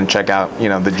Austin and check out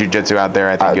the jiu-jitsu out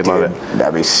there. I think you'd love it.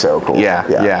 That'd be so cool.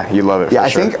 Yeah, you love it. Yeah,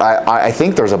 I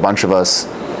think there's a bunch of us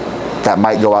that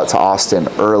might go out to Austin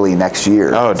early next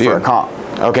year for a comp.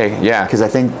 Okay, yeah. Because I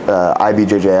think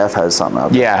IBJJF has something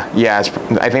out there. Yeah.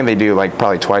 I think they do like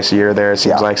probably twice a year there. It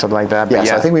seems like something like that. But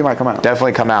so I think we might come out.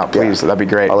 Definitely come out, please. That'd be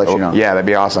great. I'll let you know. Yeah, that'd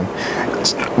be awesome.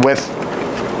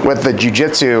 With the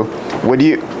jiu-jitsu,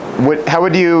 how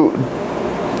would you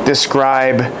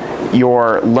describe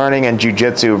your learning in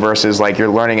jiu-jitsu versus like your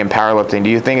learning in powerlifting? Do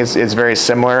you think it's very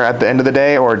similar at the end of the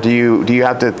day, or do you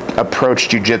have to approach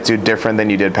jiu-jitsu different than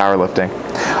you did powerlifting?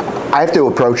 I have to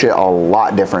approach it a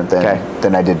lot different than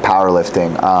I did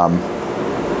powerlifting.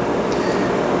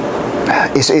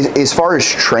 As far as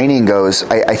training goes,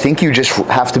 I think you just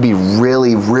have to be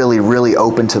really, really, really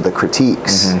open to the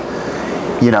critiques.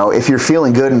 If you're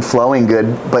feeling good and flowing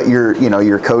good, but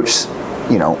your coach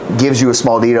gives you a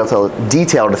small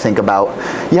detail to think about,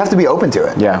 you have to be open to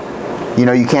it.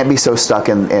 You can't be so stuck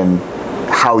in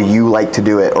how you like to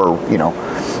do it, or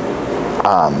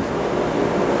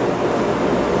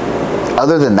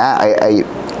other than that,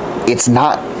 it's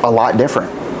not a lot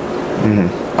different.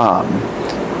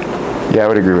 Yeah, I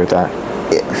would agree with that.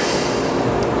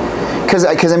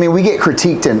 Because I mean, we get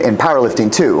critiqued in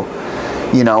powerlifting too,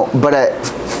 you know, but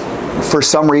for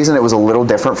some reason it was a little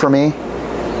different for me,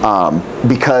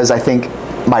 because I think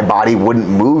my body wouldn't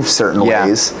move certain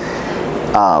ways.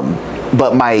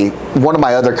 But one of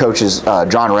my other coaches,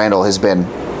 John Randall, has been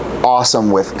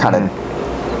awesome with kind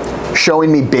of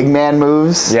showing me big man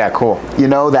moves. Yeah, cool. You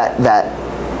know,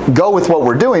 that go with what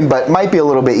we're doing, but might be a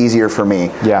little bit easier for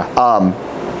me. Yeah.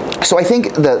 So I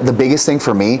think the biggest thing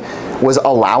for me was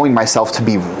allowing myself to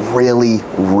be really,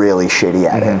 really shitty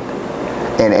at it,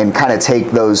 and kind of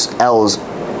take those L's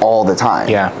all the time.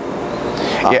 Yeah.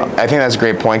 Yeah, I think that's a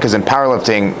great point, because in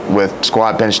powerlifting with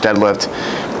squat, bench, deadlift,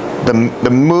 the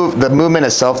movement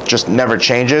itself just never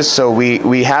changes. So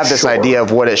we have this idea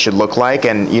of what it should look like,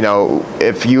 and you know,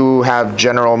 if you have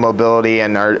general mobility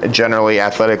and are generally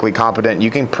athletically competent, you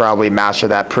can probably master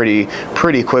that pretty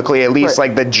quickly. At least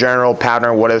like the general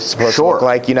pattern of what it's supposed to look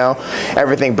like. You know,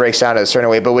 everything breaks down in a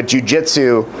certain way. But with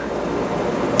jiu-jitsu,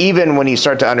 even when you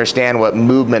start to understand what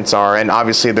movements are, and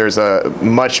obviously there's a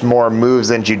much more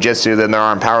moves in jiu-jitsu than there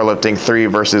are in powerlifting, 3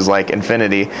 versus like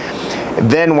infinity.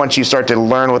 Then once you start to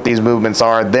learn what these movements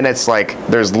are, then it's like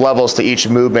there's levels to each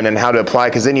movement and how to apply,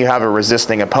 because then you have a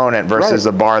resisting opponent versus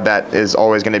a bar that is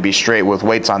always going to be straight with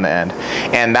weights on the end.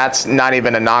 And that's not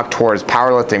even a knock towards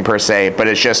powerlifting per se, but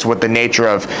it's just with the nature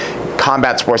of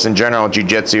combat sports in general,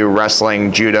 jiu-jitsu,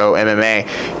 wrestling, judo, MMA,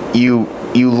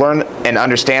 you learn and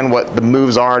understand what the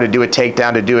moves are to do a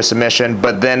takedown, to do a submission,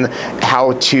 but then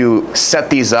how to set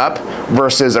these up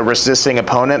versus a resisting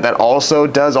opponent that also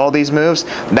does all these moves.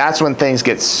 That's when things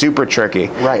get super tricky.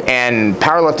 Right. And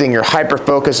powerlifting, you're hyper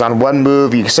focused on one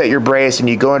move, you set your brace and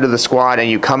you go into the squat and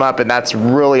you come up, and that's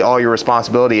really all your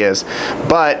responsibility is.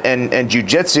 But in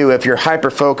jiu-jitsu, if you're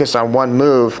hyper focused on one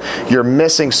move, you're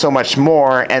missing so much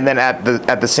more, and then at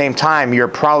the same time, you're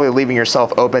probably leaving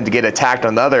yourself open to get attacked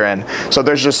on the other end. So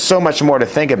there's just so much more to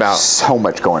think about. So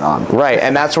much going on. Right,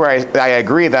 and that's where I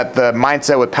agree that the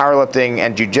mindset with powerlifting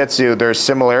and jiu-jitsu, there's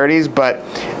similarities, but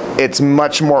it's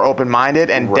much more open-minded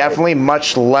and definitely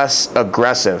much less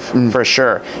aggressive, for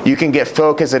sure. You can get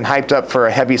focused and hyped up for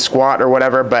a heavy squat or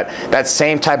whatever, but that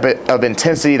same type of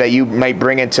intensity that you might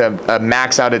bring into a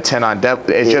max out of 10 on depth,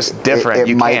 it's just different.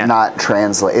 It might not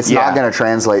translate. It's not going to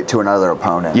translate to another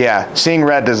opponent. Yeah, seeing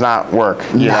red does not work,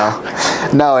 you know?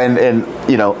 No, and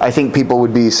you know, I think people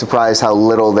would be surprised how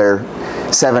little their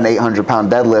 700-800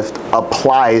 pound deadlift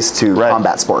applies to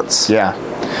combat sports. Yeah.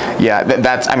 Yeah,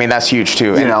 that's huge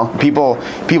too. You know, people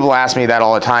ask me that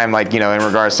all the time, like, you know, in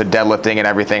regards to deadlifting and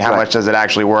everything, how much does it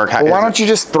actually work? Well, why don't you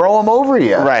just throw them over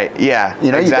you? Right. Yeah.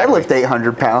 You know, you deadlift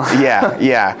 800 pounds.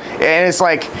 Yeah. And it's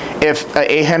like, if an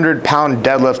 800-pound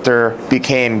deadlifter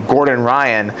became Gordon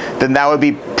Ryan, then that would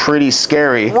be pretty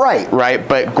scary. Right.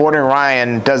 But Gordon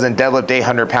Ryan doesn't deadlift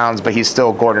 800 pounds, but he's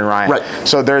still Gordon Ryan. Right.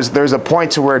 So there's a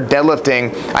point to where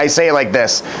deadlifting, I say it like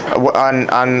this,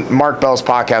 on Mark Bell's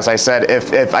podcast, I said,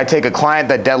 if I take a client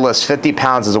that deadlifts 50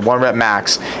 pounds as a 1-rep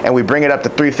max and we bring it up to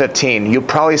 315, you'll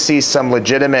probably see some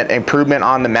legitimate improvement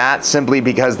on the mat, simply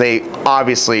because they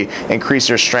obviously increase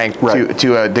their strength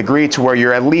to a degree to where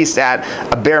you're at least at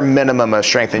a bare minimum of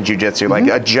strength in jiu-jitsu, like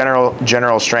a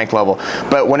general strength level.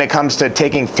 But when it comes to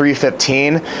taking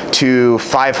 315 to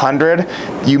 500,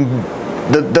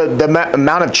 the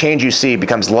amount of change you see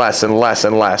becomes less and less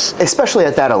and less. Especially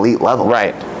at that elite level.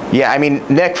 Right. Yeah, I mean,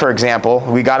 Nick, for example,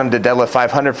 we got him to deadlift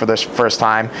 500 for the first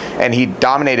time, and he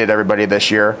dominated everybody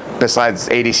this year, besides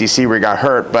ADCC where he got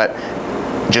hurt, but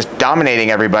just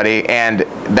dominating everybody, and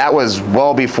that was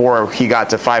well before he got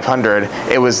to 500.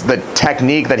 It was the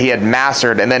technique that he had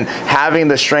mastered, and then having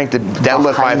the strength to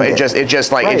deadlift 500.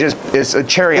 It's a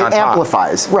cherry on top. It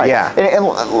amplifies, right? Yeah, and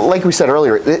like we said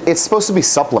earlier, it's supposed to be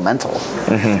supplemental.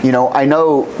 You know, I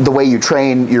know the way you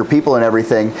train your people and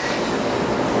everything.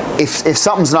 If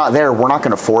something's not there, we're not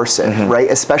going to force it, right?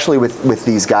 Especially with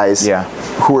these guys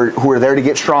who are there to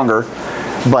get stronger,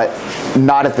 but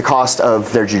not at the cost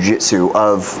of their jiu-jitsu,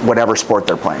 of whatever sport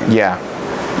they're playing.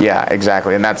 Yeah,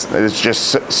 exactly. And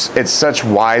it's such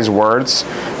wise words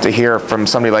to hear from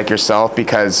somebody like yourself,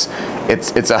 because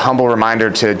it's a humble reminder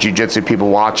to jiu-jitsu people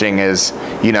watching is,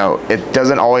 you know, it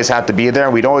doesn't always have to be there.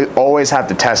 We don't always have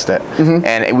to test it.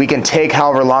 And we can take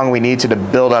however long we need to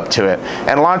build up to it.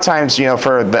 And a lot of times, you know,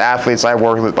 for the athletes I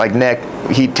work with, like Nick,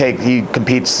 he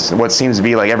competes what seems to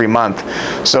be like every month.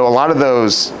 So a lot of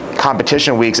those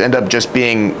competition weeks end up just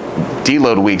being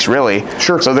deload weeks, really.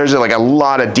 Sure. So there's like a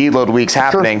lot of deload weeks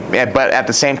happening, but at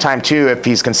the same time too, if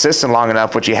he's consistent long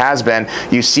enough, which he has been,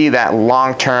 you see that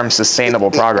long-term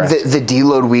sustainable progress. The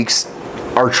deload weeks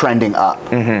are trending up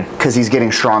because he's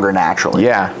getting stronger naturally.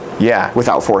 Yeah. Yeah.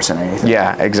 Without forcing anything.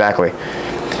 Yeah, exactly.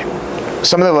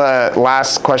 Some of the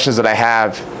last questions that I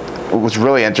have, what's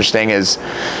really interesting is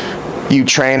you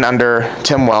train under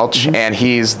Tim Welch, and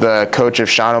he's the coach of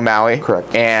Sean O'Malley.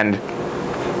 Correct. And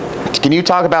can you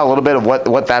talk about a little bit of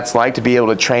what that's like to be able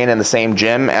to train in the same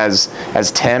gym as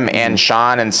Tim and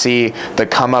Sean, and see the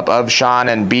come up of Sean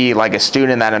and be like a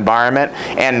student in that environment?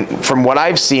 And from what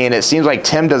I've seen, it seems like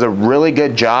Tim does a really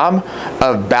good job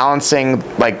of balancing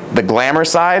like the glamour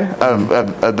side of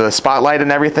the spotlight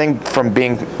and everything from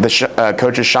being the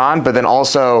coach of Sean, but then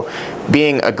also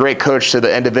being a great coach to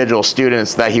the individual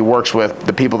students that he works with,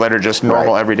 the people that are just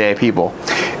normal everyday people.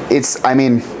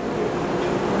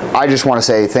 I just want to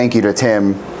say thank you to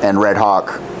Tim and Red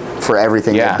Hawk for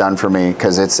everything they've done for me,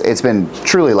 because it's been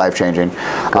truly life-changing.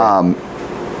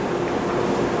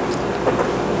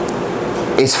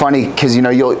 It's funny because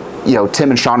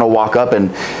Tim and Sean will walk up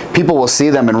and people will see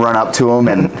them and run up to them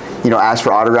and ask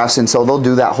for autographs, and so they'll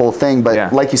do that whole thing.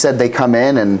 But like you said, they come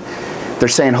in and they're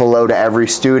saying hello to every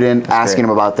student, asking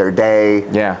them about their day.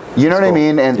 Yeah, you know what I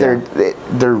mean? And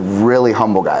they're really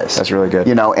humble guys. That's really good.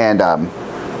 And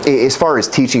as far as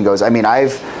teaching goes, the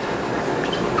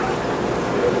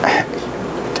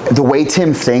way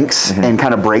Tim thinks and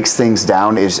kind of breaks things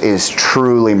down is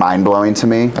truly mind-blowing to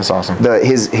me. That's awesome.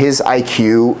 His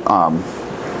IQ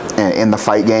in the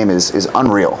fight game is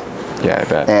unreal. Yeah, I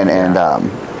bet. And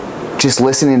just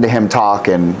listening to him talk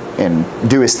and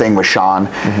do his thing with Sean,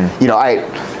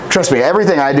 trust me,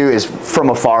 everything I do is from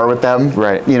afar with them.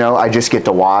 Right. I just get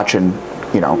to watch and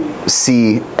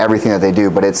see everything that they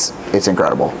do, but it's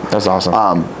incredible. That's awesome.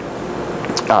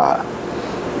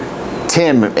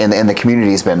 Tim in the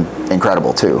community has been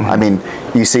incredible too.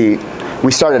 You see, they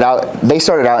started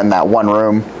out in that one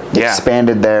room,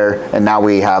 expanded there, and now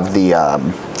we have the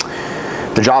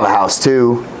Java House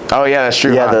too. Oh yeah, that's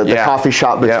true. Yeah, the coffee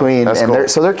shop between, and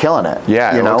cool. they're killing it.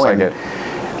 Yeah, it looks like it.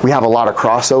 We have a lot of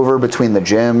crossover between the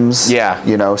gyms.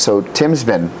 Yeah. So Tim's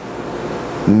been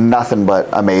nothing but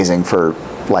amazing for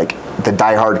like the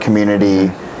diehard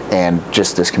community and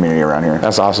just this community around here.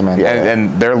 That's awesome, man. Yeah,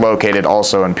 and they're located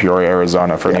also in Peoria,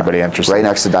 Arizona, for anybody interested. Right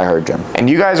next to Diehard Gym. And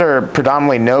you guys are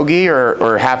predominantly no-gi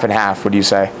or half and half, would you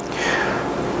say?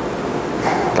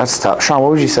 That's tough. Sean,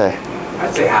 what would you say?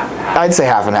 I'd say half and half. I'd say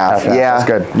half and half. Yeah. That's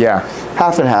good. Yeah.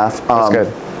 Half and half. That's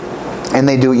good. And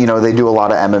they do a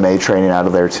lot of MMA training out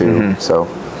of there too. So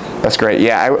that's great.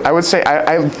 Yeah, I would say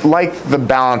I like the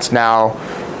balance now,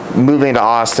 moving to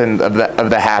Austin, of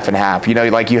the half and half.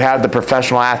 Like you have the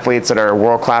professional athletes that are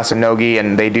world class in no-gi,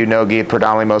 and they do no-gi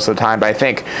predominantly most of the time. But I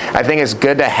think it's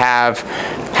good to have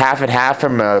half and half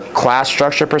from a class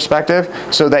structure perspective,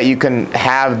 so that you can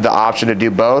have the option to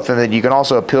do both, and then you can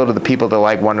also appeal to the people that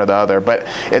like one or the other. But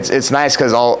it's nice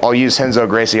because I'll use Renzo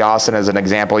Gracie Austin as an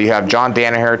example. You have John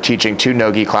Danaher teaching 2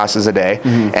 no-gi classes a day,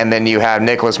 and then you have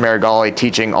Nicholas Marigali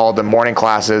teaching all the morning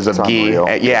classes of gi.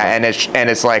 Yeah, and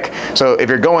it's like, so if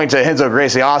you're going to Renzo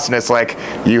Gracie Austin, it's like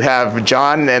you have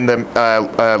John in the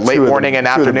late morning and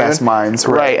afternoon, the best minds,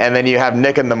 right? And then you have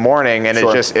Nick in the morning, and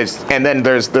and then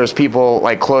there's people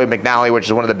like Chloe McNally, which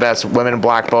is one of the best women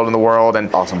black belt in the world,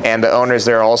 and awesome. And the owners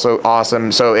there are also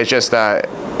awesome. So it's just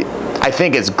I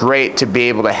think it's great to be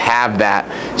able to have that,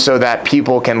 so that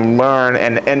people can learn.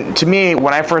 And to me,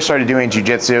 when I first started doing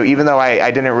jiu-jitsu, even though I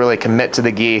didn't really commit to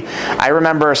the gi, I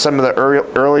remember some of the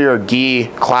earlier gi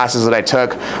classes that I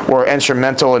took were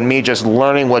instrumental in me just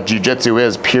learning what jiu-jitsu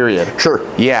is, period. Sure.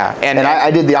 Yeah. And I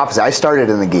did the opposite. I started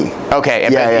in the gi.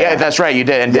 Okay. Yeah, that's right. You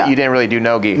did. And you didn't really do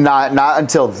no gi. Not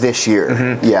until this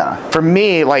year. Yeah. For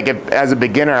me, like as a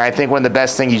beginner, I think one of the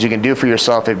best things you can do for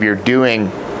yourself if you're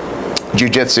doing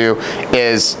jiu-jitsu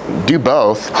is do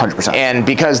both. 100%. And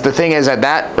because the thing is, at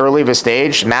that early of a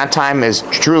stage, mat time is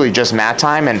truly just mat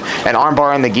time, and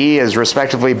armbar and the gi is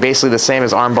respectively basically the same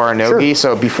as armbar and no gi.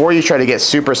 So before you try to get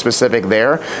super specific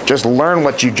there, just learn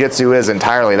what jiu-jitsu is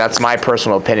entirely. That's my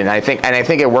personal opinion. I think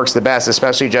it works the best,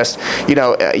 especially just,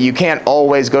 you can't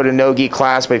always go to no gi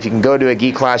class, but if you can go to a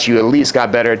gi class, you at least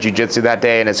got better at jiu-jitsu that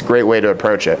day, and it's a great way to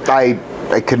approach it. I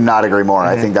could not agree more.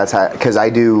 I think that's how, because I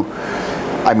do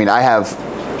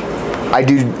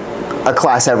a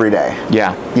class every day.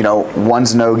 Yeah.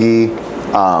 One's no-gi,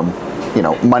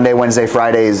 Monday, Wednesday,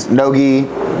 Fridays no-gi,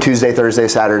 Tuesday, Thursday,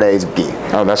 Saturdays gi.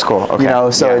 Oh, that's cool.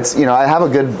 Okay. So it's, I have a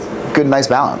good, nice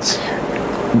balance.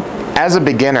 As a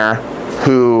beginner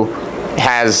who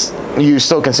has you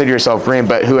still consider yourself green,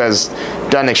 but who has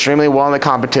done extremely well in the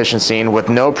competition scene with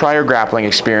no prior grappling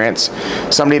experience,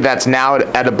 somebody that's now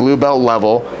at a blue belt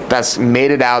level, that's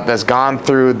made it out, that's gone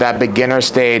through that beginner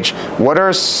stage, what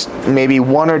are maybe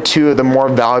one or two of the more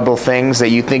valuable things that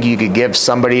you think you could give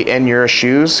somebody in your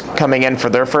shoes coming in for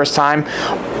their first time,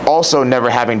 also never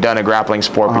having done a grappling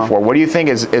sport before? What do you think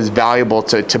is valuable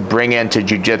to bring into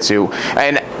jiu-jitsu?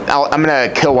 And I'm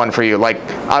gonna kill one for you. Like,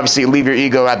 obviously, leave your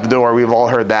ego at the door. We've all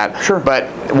heard that. Sure. But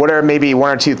what are maybe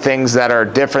one or two things that are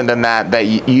different than that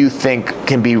you think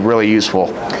can be really useful?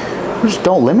 Just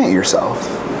don't limit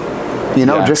yourself. You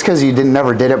know, just because you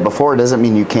never did it before doesn't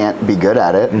mean you can't be good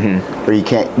at it, or you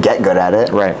can't get good at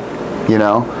it. Right. You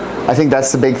know, I think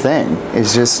that's the big thing.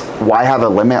 Is just why have a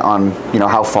limit on, you know,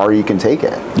 how far you can take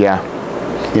it. Yeah.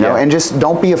 You know, and just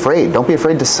don't be afraid. Don't be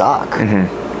afraid to suck.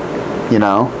 You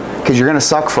know, because you're gonna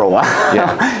suck for a while.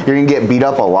 Yeah. You're gonna get beat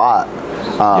up a lot.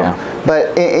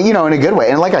 But you know, in a good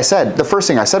way. And like I said, the first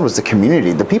thing I said was the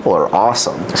community. The people are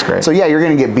awesome. That's great. So yeah, you're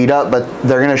gonna get beat up, but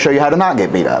they're gonna show you how to not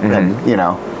get beat up, and you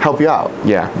know, help you out.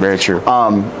 Yeah, very true.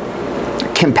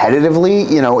 Competitively,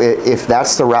 you know, if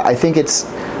that's the route, I think it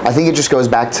just goes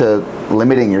back to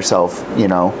limiting yourself. You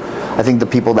know, I think the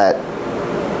people that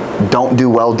don't do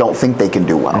well don't think they can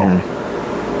do well.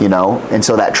 You know, and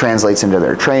so that translates into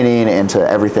their training, into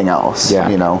everything else. Yeah.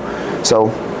 You know,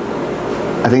 so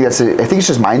I think it's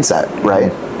just mindset,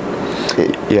 right?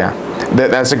 Yeah,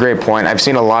 that's a great point. I've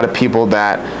seen a lot of people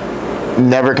that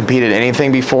never competed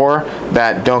anything before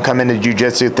that don't come into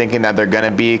jiu-jitsu thinking that they're going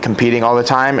to be competing all the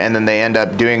time, and then they end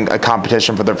up doing a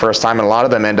competition for the first time, and a lot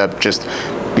of them end up just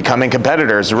becoming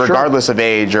competitors regardless of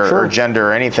age or gender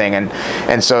or anything.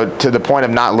 And so to the point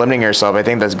of not limiting yourself, I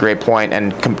think that's a great point.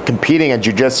 And competing in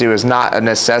jiu-jitsu is not a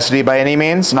necessity by any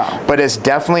means, but it's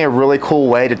definitely a really cool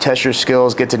way to test your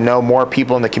skills, get to know more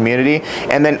people in the community,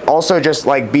 and then also just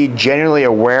like be genuinely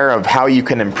aware of how you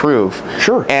can improve.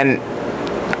 And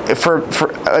for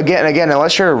again,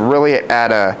 unless you're really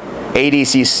at a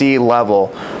ADCC level,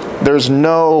 there's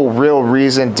no real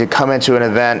reason to come into an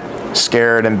event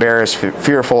scared, embarrassed,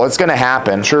 fearful. It's going to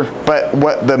happen. But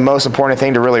what the most important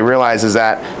thing to really realize is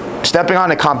that stepping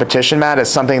on a competition mat is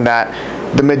something that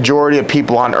the majority of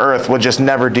people on earth will just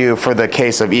never do for the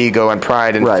case of ego and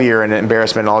pride and fear and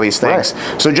embarrassment and all these things.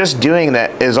 So just doing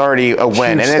that is already a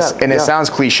win. And it sounds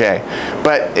cliche,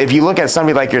 but if you look at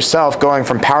somebody like yourself going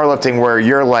from powerlifting where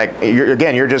you're like,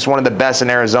 you're just one of the best in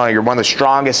Arizona, you're one of the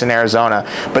strongest in Arizona,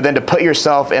 but then to put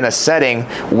yourself in a setting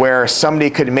where somebody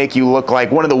could make you look like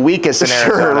one of the weakest in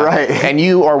Arizona, and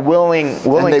you are willing to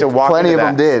walk into that. Plenty of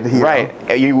them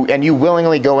did. You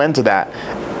willingly go into that.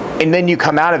 And then you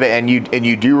come out of it and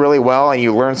you do really well, and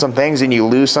you learn some things, and you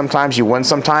lose sometimes, you win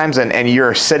sometimes, and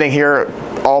you're sitting here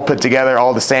all put together,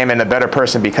 all the same, and a better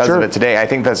person because of it today. I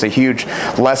think that's a huge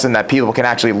lesson that people can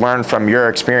actually learn from your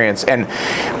experience. And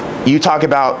you talk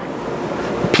about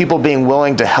people being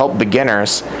willing to help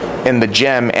beginners in the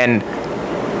gym, and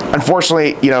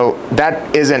unfortunately, you know,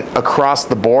 that isn't across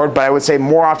the board, but I would say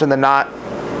more often than not,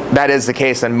 that is the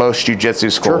case in most jiu-jitsu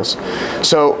schools.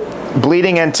 So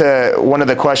bleeding into one of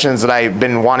the questions that I've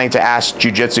been wanting to ask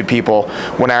jiu-jitsu people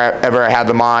whenever I have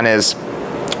them on is,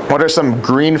 what are some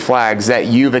green flags that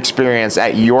you've experienced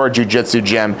at your jiu-jitsu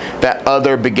gym that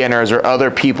other beginners or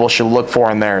other people should look for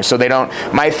in there? So they don't,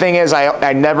 my thing is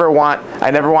I never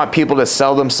want people to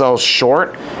sell themselves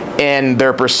short in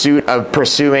their pursuit of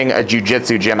pursuing a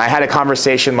jiu-jitsu gym. I had a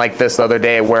conversation like this the other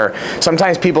day where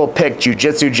sometimes people pick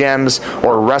jiu-jitsu gyms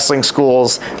or wrestling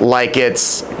schools like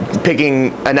it's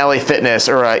picking an LA Fitness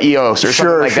or a EOS or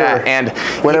something like that. And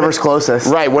whatever's closest.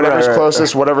 Right, whatever's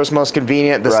closest, whatever's most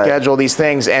convenient, the schedule, these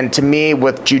things. And to me,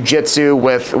 with jiu-jitsu,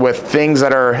 with things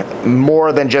that are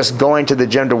more than just going to the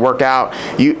gym to work out,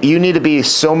 you need to be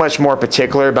so much more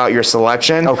particular about your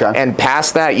selection. And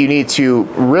past that, you need to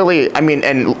really, I mean,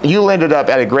 and you landed up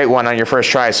at a great one on your first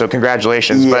try, so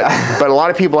congratulations. But a lot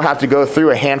of people have to go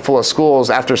through a handful of schools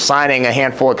after signing a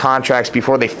handful of contracts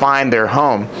before they find their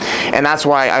home. And that's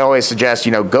why I always suggest,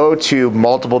 you know, go to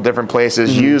multiple different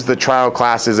places, use the trial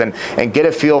classes, and get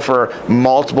a feel for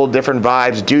multiple different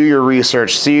vibes, do your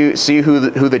research, see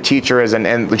who the teacher is,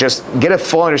 and just get a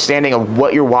full understanding of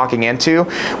what you're walking into,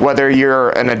 whether you're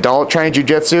an adult trying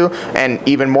jiu-jitsu, and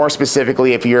even more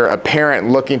specifically, if you're a parent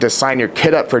looking to sign your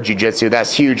kid up for jiu-jitsu,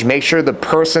 that's huge. Make sure the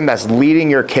person that's leading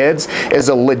your kids is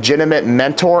a legitimate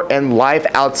mentor in life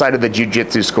outside of the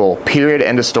jiu-jitsu school, period,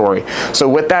 end of story. So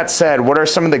with that said, what are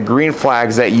some of the green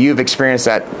flags that you've experienced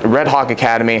at Red Hawk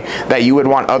Academy that you would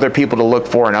want other people to look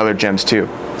for in other gyms too?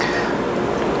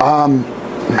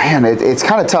 Man, it's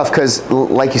kind of tough because,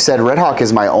 like you said, Red Hawk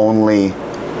is my only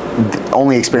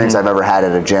experience I've ever had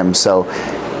at a gym. So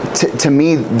to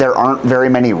me, there aren't very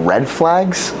many red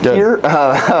flags here.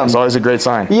 It's always a great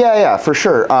sign. Yeah, for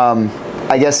sure.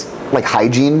 I guess like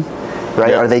hygiene,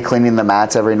 right? Yeah. Are they cleaning the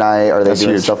mats every night? Are they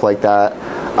doing stuff like that?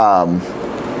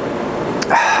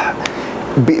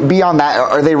 Beyond that,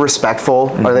 are they respectful?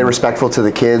 Are they respectful to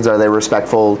the kids? Are they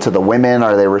respectful to the women?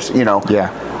 Are they,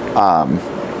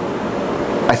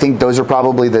 I think those are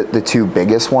probably the two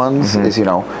biggest ones. Is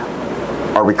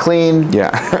are we clean?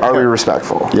 Yeah. Are we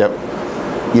respectful? Yep.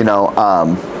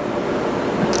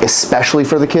 Especially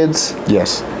for the kids.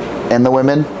 Yes. And the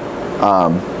women.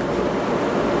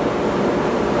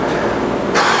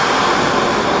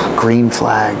 Green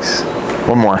flags.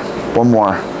 One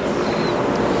more.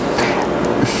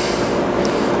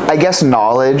 I guess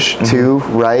knowledge too,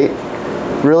 right?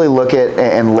 Really look at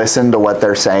and listen to what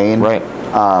they're saying. Right.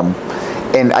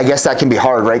 And I guess that can be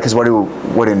hard, right? Because what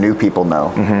do new people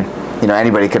know?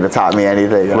 Anybody could have taught me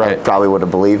anything. Right. I probably would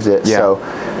have believed it. Yeah. So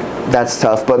that's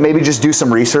tough. But maybe just do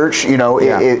some research.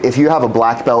 If you have a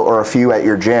black belt or a few at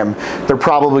your gym, they're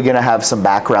probably going to have some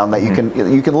background that you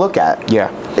can look at. Yeah.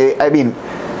 I mean,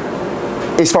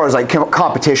 as far as like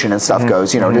competition and stuff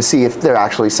goes, to see if they're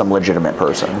actually some legitimate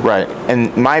person. Right.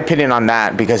 And my opinion on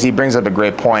that, because he brings up a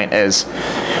great point, is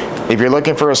if you're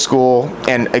looking for a school,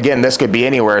 and again, this could be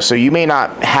anywhere, so you may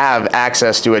not have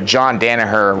access to a John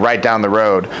Danaher right down the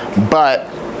road, but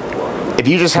if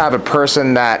you just have a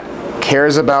person that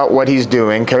cares about what he's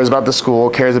doing, cares about the school,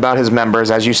 cares about his members,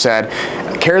 as you said,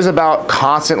 cares about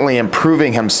constantly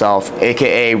improving himself,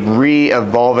 aka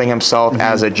re-evolving himself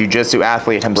as a jiu-jitsu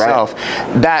athlete himself,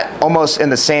 that almost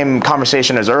in the same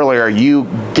conversation as earlier, you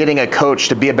getting a coach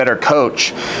to be a better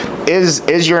coach,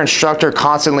 is your instructor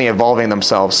constantly evolving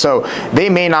themselves. So they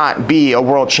may not be a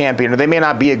world champion or they may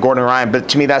not be a Gordon Ryan, but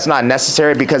to me that's not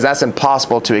necessary because that's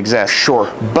impossible to exist.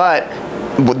 Sure. But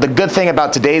the good thing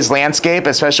about today's landscape,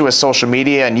 especially with social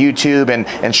media and YouTube and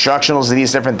instructionals and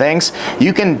these different things,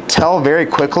 you can tell very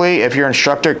quickly if your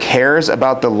instructor cares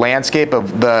about the landscape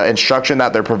of the instruction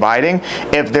that they're providing,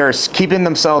 if they're keeping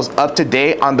themselves up to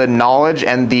date on the knowledge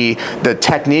and the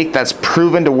technique that's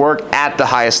proven to work at the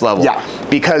highest level. Yeah.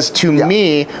 Because to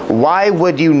me, why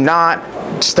would you not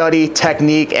study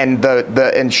technique and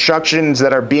the instructions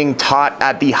that are being taught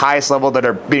at the highest level that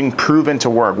are being proven to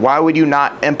work? Why would you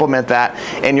not implement that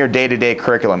in your day-to-day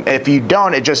curriculum? If you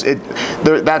don't,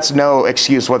 that's no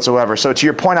excuse whatsoever. So to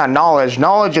your point on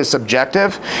knowledge is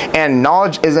subjective, and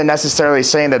knowledge isn't necessarily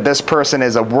saying that this person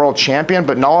is a world champion,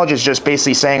 but knowledge is just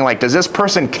basically saying, like, does this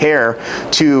person care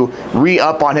to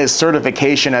re-up on his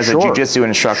certification as a jiu-jitsu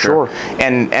instructor? Sure.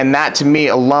 And that to me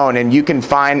alone, and you can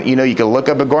find, you can look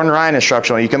up a Gordon Ryan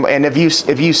instructional, and if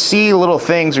you see little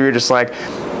things where you're just like,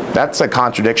 that's a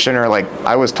contradiction, or like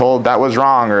I was told that was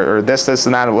wrong, or this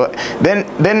and that,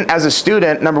 then as a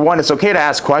student, number one, it's okay to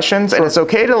ask questions, and it's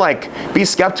okay to like be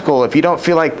skeptical if you don't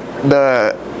feel like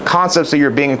the concepts that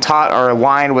you're being taught are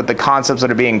aligned with the concepts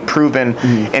that are being proven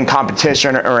in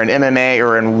competition or in MMA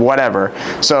or in whatever.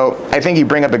 So I think you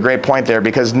bring up a great point there,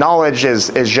 because knowledge is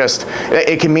just,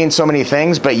 it can mean so many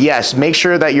things, but yes, make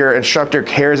sure that your instructor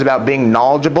cares about being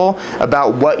knowledgeable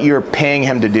about what you're paying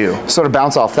him to do. So to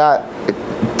bounce off that,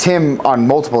 Tim on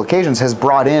multiple occasions has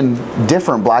brought in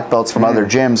different black belts from other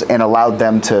gyms and allowed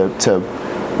them to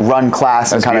run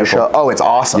class and kind of show, oh, it's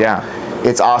awesome. Yeah.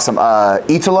 It's awesome.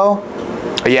 Italo?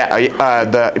 Yeah,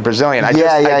 the Brazilian. I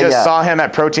just saw him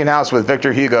at Protein House with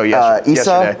Victor Hugo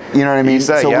yesterday. You know what I mean?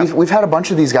 Isa, so we've had a bunch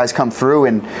of these guys come through,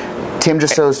 and Tim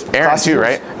just shows Aaron too,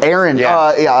 right? Aaron,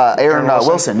 Aaron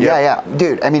Wilson. Yeah.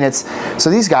 Dude, I mean,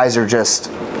 so these guys are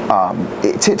just,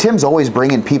 Tim's always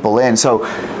bringing people in. So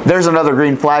there's another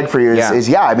green flag for you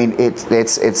I mean,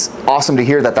 it's awesome to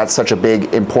hear that that's such a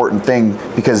big, important thing,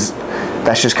 because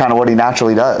that's just kind of what he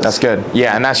naturally does. That's good.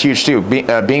 Yeah, and that's huge too.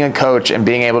 Being a coach and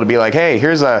being able to be like, hey,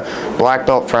 here's a black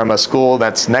belt from a school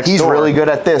that's next door. He's really good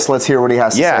at this. Let's hear what he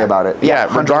has to say about it. Yeah,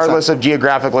 regardless of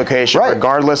geographic location,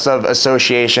 regardless of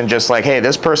association, just like, hey,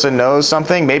 this person knows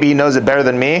something. Maybe he knows it better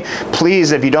than me.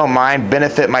 Please, if you don't mind,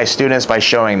 benefit my students by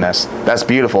showing this. That's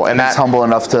beautiful. And he's humble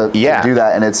enough to do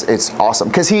that, and it's awesome.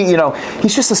 Because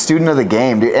he's just a student of the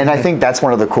game, dude. And I think that's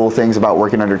one of the cool things about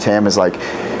working under Tim is, like,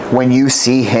 when you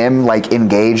see him like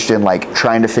engaged in like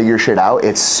trying to figure shit out,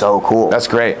 it's so cool. That's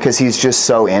great, because he's just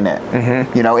so in it.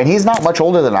 And he's not much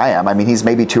older than I am. I mean, he's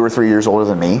maybe 2 or 3 years older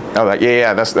than me. Oh,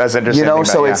 that's interesting.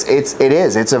 So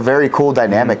it's a very cool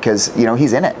dynamic, because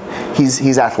he's in it.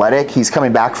 He's athletic. He's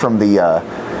coming back from the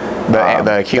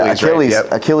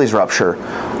Achilles rupture.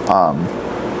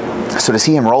 So to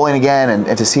see him rolling again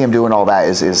and to see him doing all that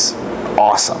is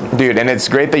awesome. Dude, and it's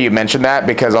great that you mentioned that,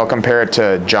 because I'll compare it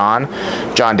to John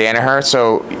Danaher.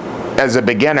 So as a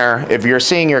beginner, if you're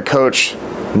seeing your coach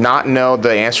not know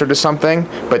the answer to something,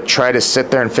 but try to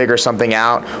sit there and figure something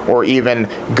out, or even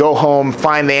go home,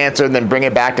 find the answer, and then bring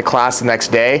it back to class the next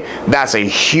day, that's a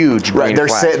huge green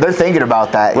flag. They're thinking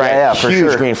about that. Right. Yeah, for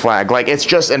huge sure. green flag. Like, it's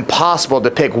just impossible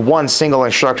to pick one single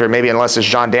instructor, maybe unless it's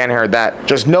John Danaher, that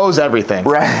just knows everything.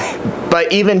 Right.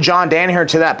 But even John Danaher,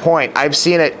 to that point, I've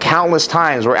seen it countless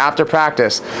times where after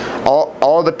practice,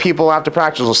 all the people after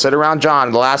practice will sit around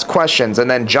John, they'll ask questions, and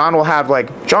then John will have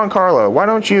like, John Carlo, why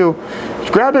don't you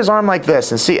grab his arm like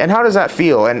this and see, and how does that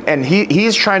feel? And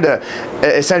he's trying to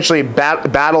essentially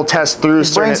battle test through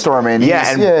brainstorming.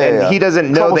 And he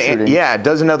doesn't know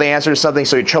doesn't know the answer to something,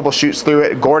 so he troubleshoots through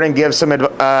it. Gordon gives some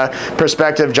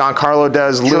perspective, John Carlo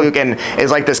does, Luke, and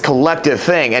it's like this collective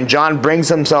thing. And John brings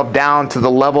himself down to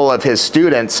the level of his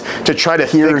students to try to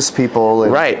hears people,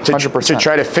 right, to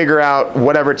try to figure out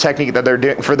whatever technique that they're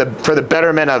doing for the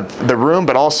betterment of the room,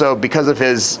 but also because of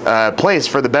his place,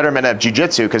 for the betterment of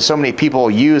jiu-jitsu, because so many people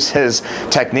use his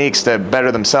techniques to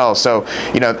better themselves. So,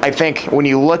 I think when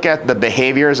you look at the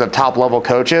behaviors of top level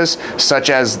coaches, such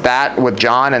as that with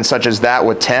John and such as that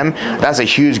with Tim, that's a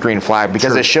huge green flag,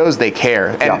 because it shows they care.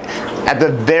 And at the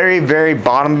very, very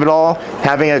bottom of it all,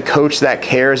 having a coach that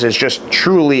cares is just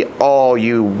truly all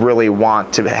you really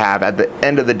want to have at the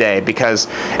end of the day, because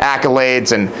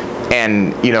accolades and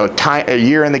time, a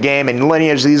year in the game and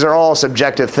lineage, these are all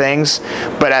subjective things.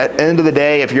 But at the end of the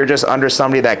day, if you're just under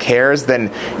somebody that cares,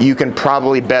 then you can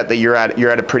probably bet that you're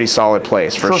at a pretty solid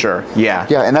place for sure. Yeah,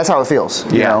 and that's how it feels.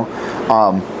 You know,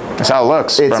 that's how it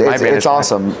looks. It's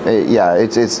awesome.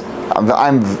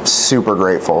 I'm super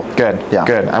grateful. Good.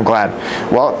 I'm glad.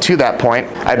 Well, to that point,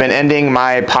 I've been ending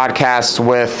my podcast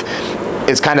with,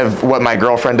 it's kind of what my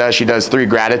girlfriend does. She does 3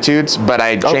 gratitudes, but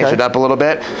I changed it up a little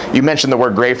bit. You mentioned the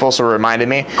word grateful, so it reminded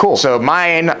me. Cool. So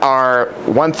mine are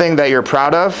 1 thing that you're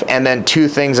proud of, and then 2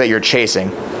 things that you're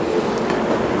chasing.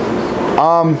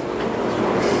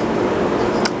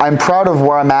 I'm proud of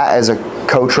where I'm at as a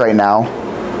coach right now.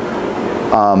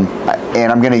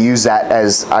 And I'm going to use that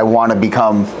as I want to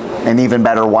become an even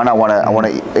better one. I want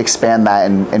to expand that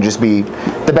and just be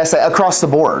the best across the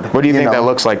board. What do you think that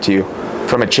looks like to you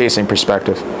from a chasing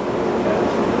perspective?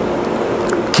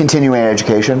 Continuing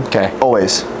education. Okay.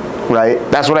 Always. Right?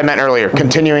 That's what I meant earlier.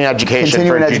 Continuing education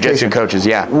for jiu-jitsu coaches.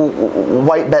 Yeah.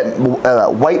 White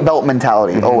belt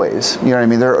mentality. Always. You know what I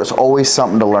mean? There's always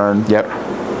something to learn. Yep.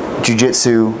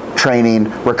 Jiu-jitsu,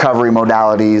 training, recovery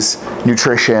modalities,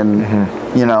 nutrition,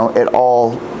 it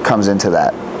all comes into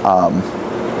that.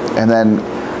 And then,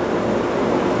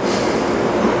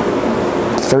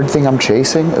 3rd thing I'm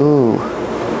chasing? Ooh.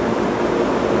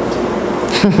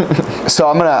 So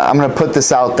I'm gonna put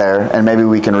this out there, and maybe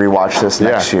we can rewatch this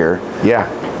next year. Yeah.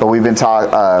 But we've been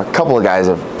talking, a couple of guys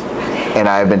and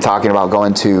I have been talking about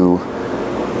going to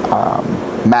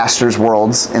Masters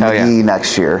Worlds in the E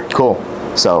next year. Cool.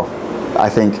 So I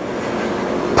think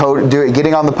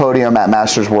getting on the podium at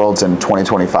Masters Worlds in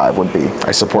 2025 would be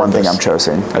one thing I'm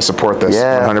chasing. I support this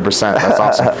 100%. That's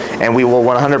awesome. And we will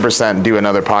 100% do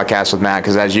another podcast with Matt,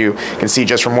 because as you can see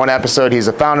just from one episode, he's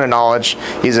a fountain of knowledge.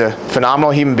 He's a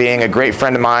phenomenal human being, a great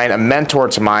friend of mine, a mentor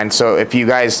to mine. So if you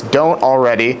guys don't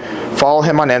already, follow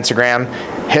him on Instagram.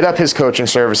 Hit up his coaching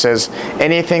services.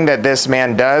 Anything that this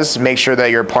man does, make sure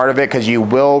that you're a part of it, because you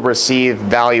will receive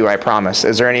value, I promise.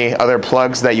 Is there any other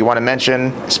plugs that you want to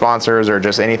mention, sponsors, or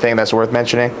just anything that's worth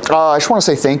mentioning? I just want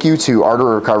to say thank you to Art of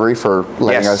Recovery for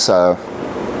letting us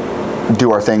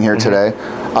do our thing here today.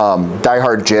 Die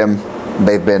Hard Gym,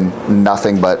 they've been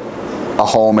nothing but a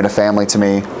home and a family to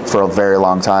me for a very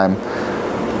long time.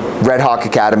 Red Hawk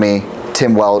Academy,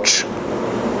 Tim Welch,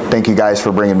 thank you guys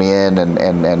for bringing me in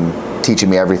and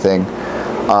teaching me everything,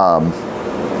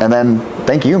 and then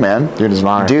thank you, man. Dude, it's an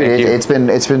honor. Dude, it's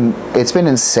been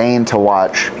insane to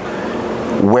watch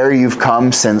where you've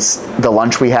come since the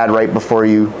lunch we had right before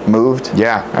you moved.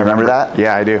 Yeah, I remember that.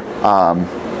 Yeah, I do.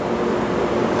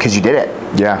 Because you did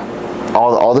it. Yeah.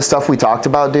 All the stuff we talked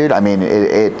about, dude, I mean,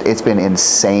 it's been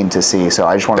insane to see. So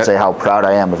I just want to say how proud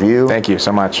I am of you. Thank you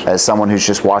so much. As someone who's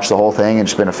just watched the whole thing and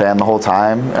just been a fan the whole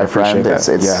time. I appreciate that.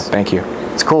 Yeah, thank you.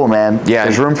 It's cool, man. Yeah.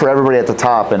 There's room for everybody at the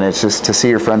top, and it's just to see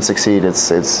your friends succeed,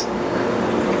 it's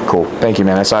cool. Thank you,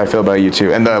 man. That's how I feel about you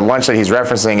too. And the lunch that he's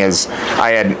referencing is,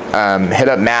 I had hit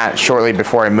up Matt shortly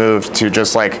before I moved to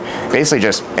just basically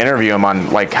just interview him on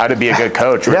how to be a good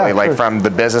coach, really, from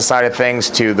the business side of things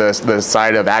to the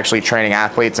side of actually training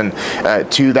athletes. And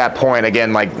to that point,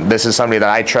 again, this is somebody that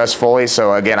I trust fully.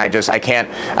 So again, I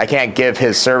can't give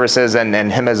his services and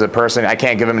him as a person, I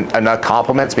can't give him enough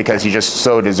compliments, because he's just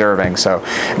so deserving. So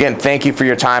again, thank you for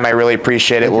your time. I really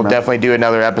appreciate it. We'll definitely do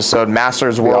another episode.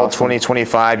 Masters World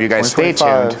 2025. You guys stay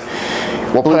tuned.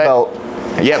 We'll Blue belt.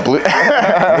 Yeah, blue. Maybe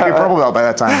purple belt by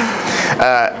that time.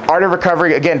 Art of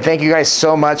Recovery, again, thank you guys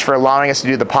so much for allowing us to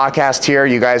do the podcast here.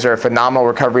 You guys are a phenomenal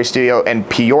recovery studio in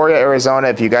Peoria, Arizona.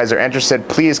 If you guys are interested,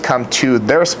 please come to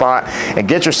their spot and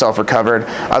get yourself recovered.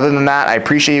 Other than that, I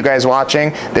appreciate you guys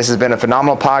watching. This has been a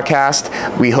phenomenal podcast.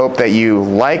 We hope that you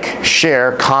like,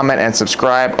 share, comment, and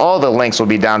subscribe. All the links will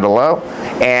be down below.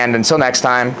 And until next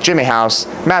time, Jimmy House,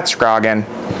 Matt Scroggin,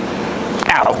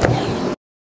 out.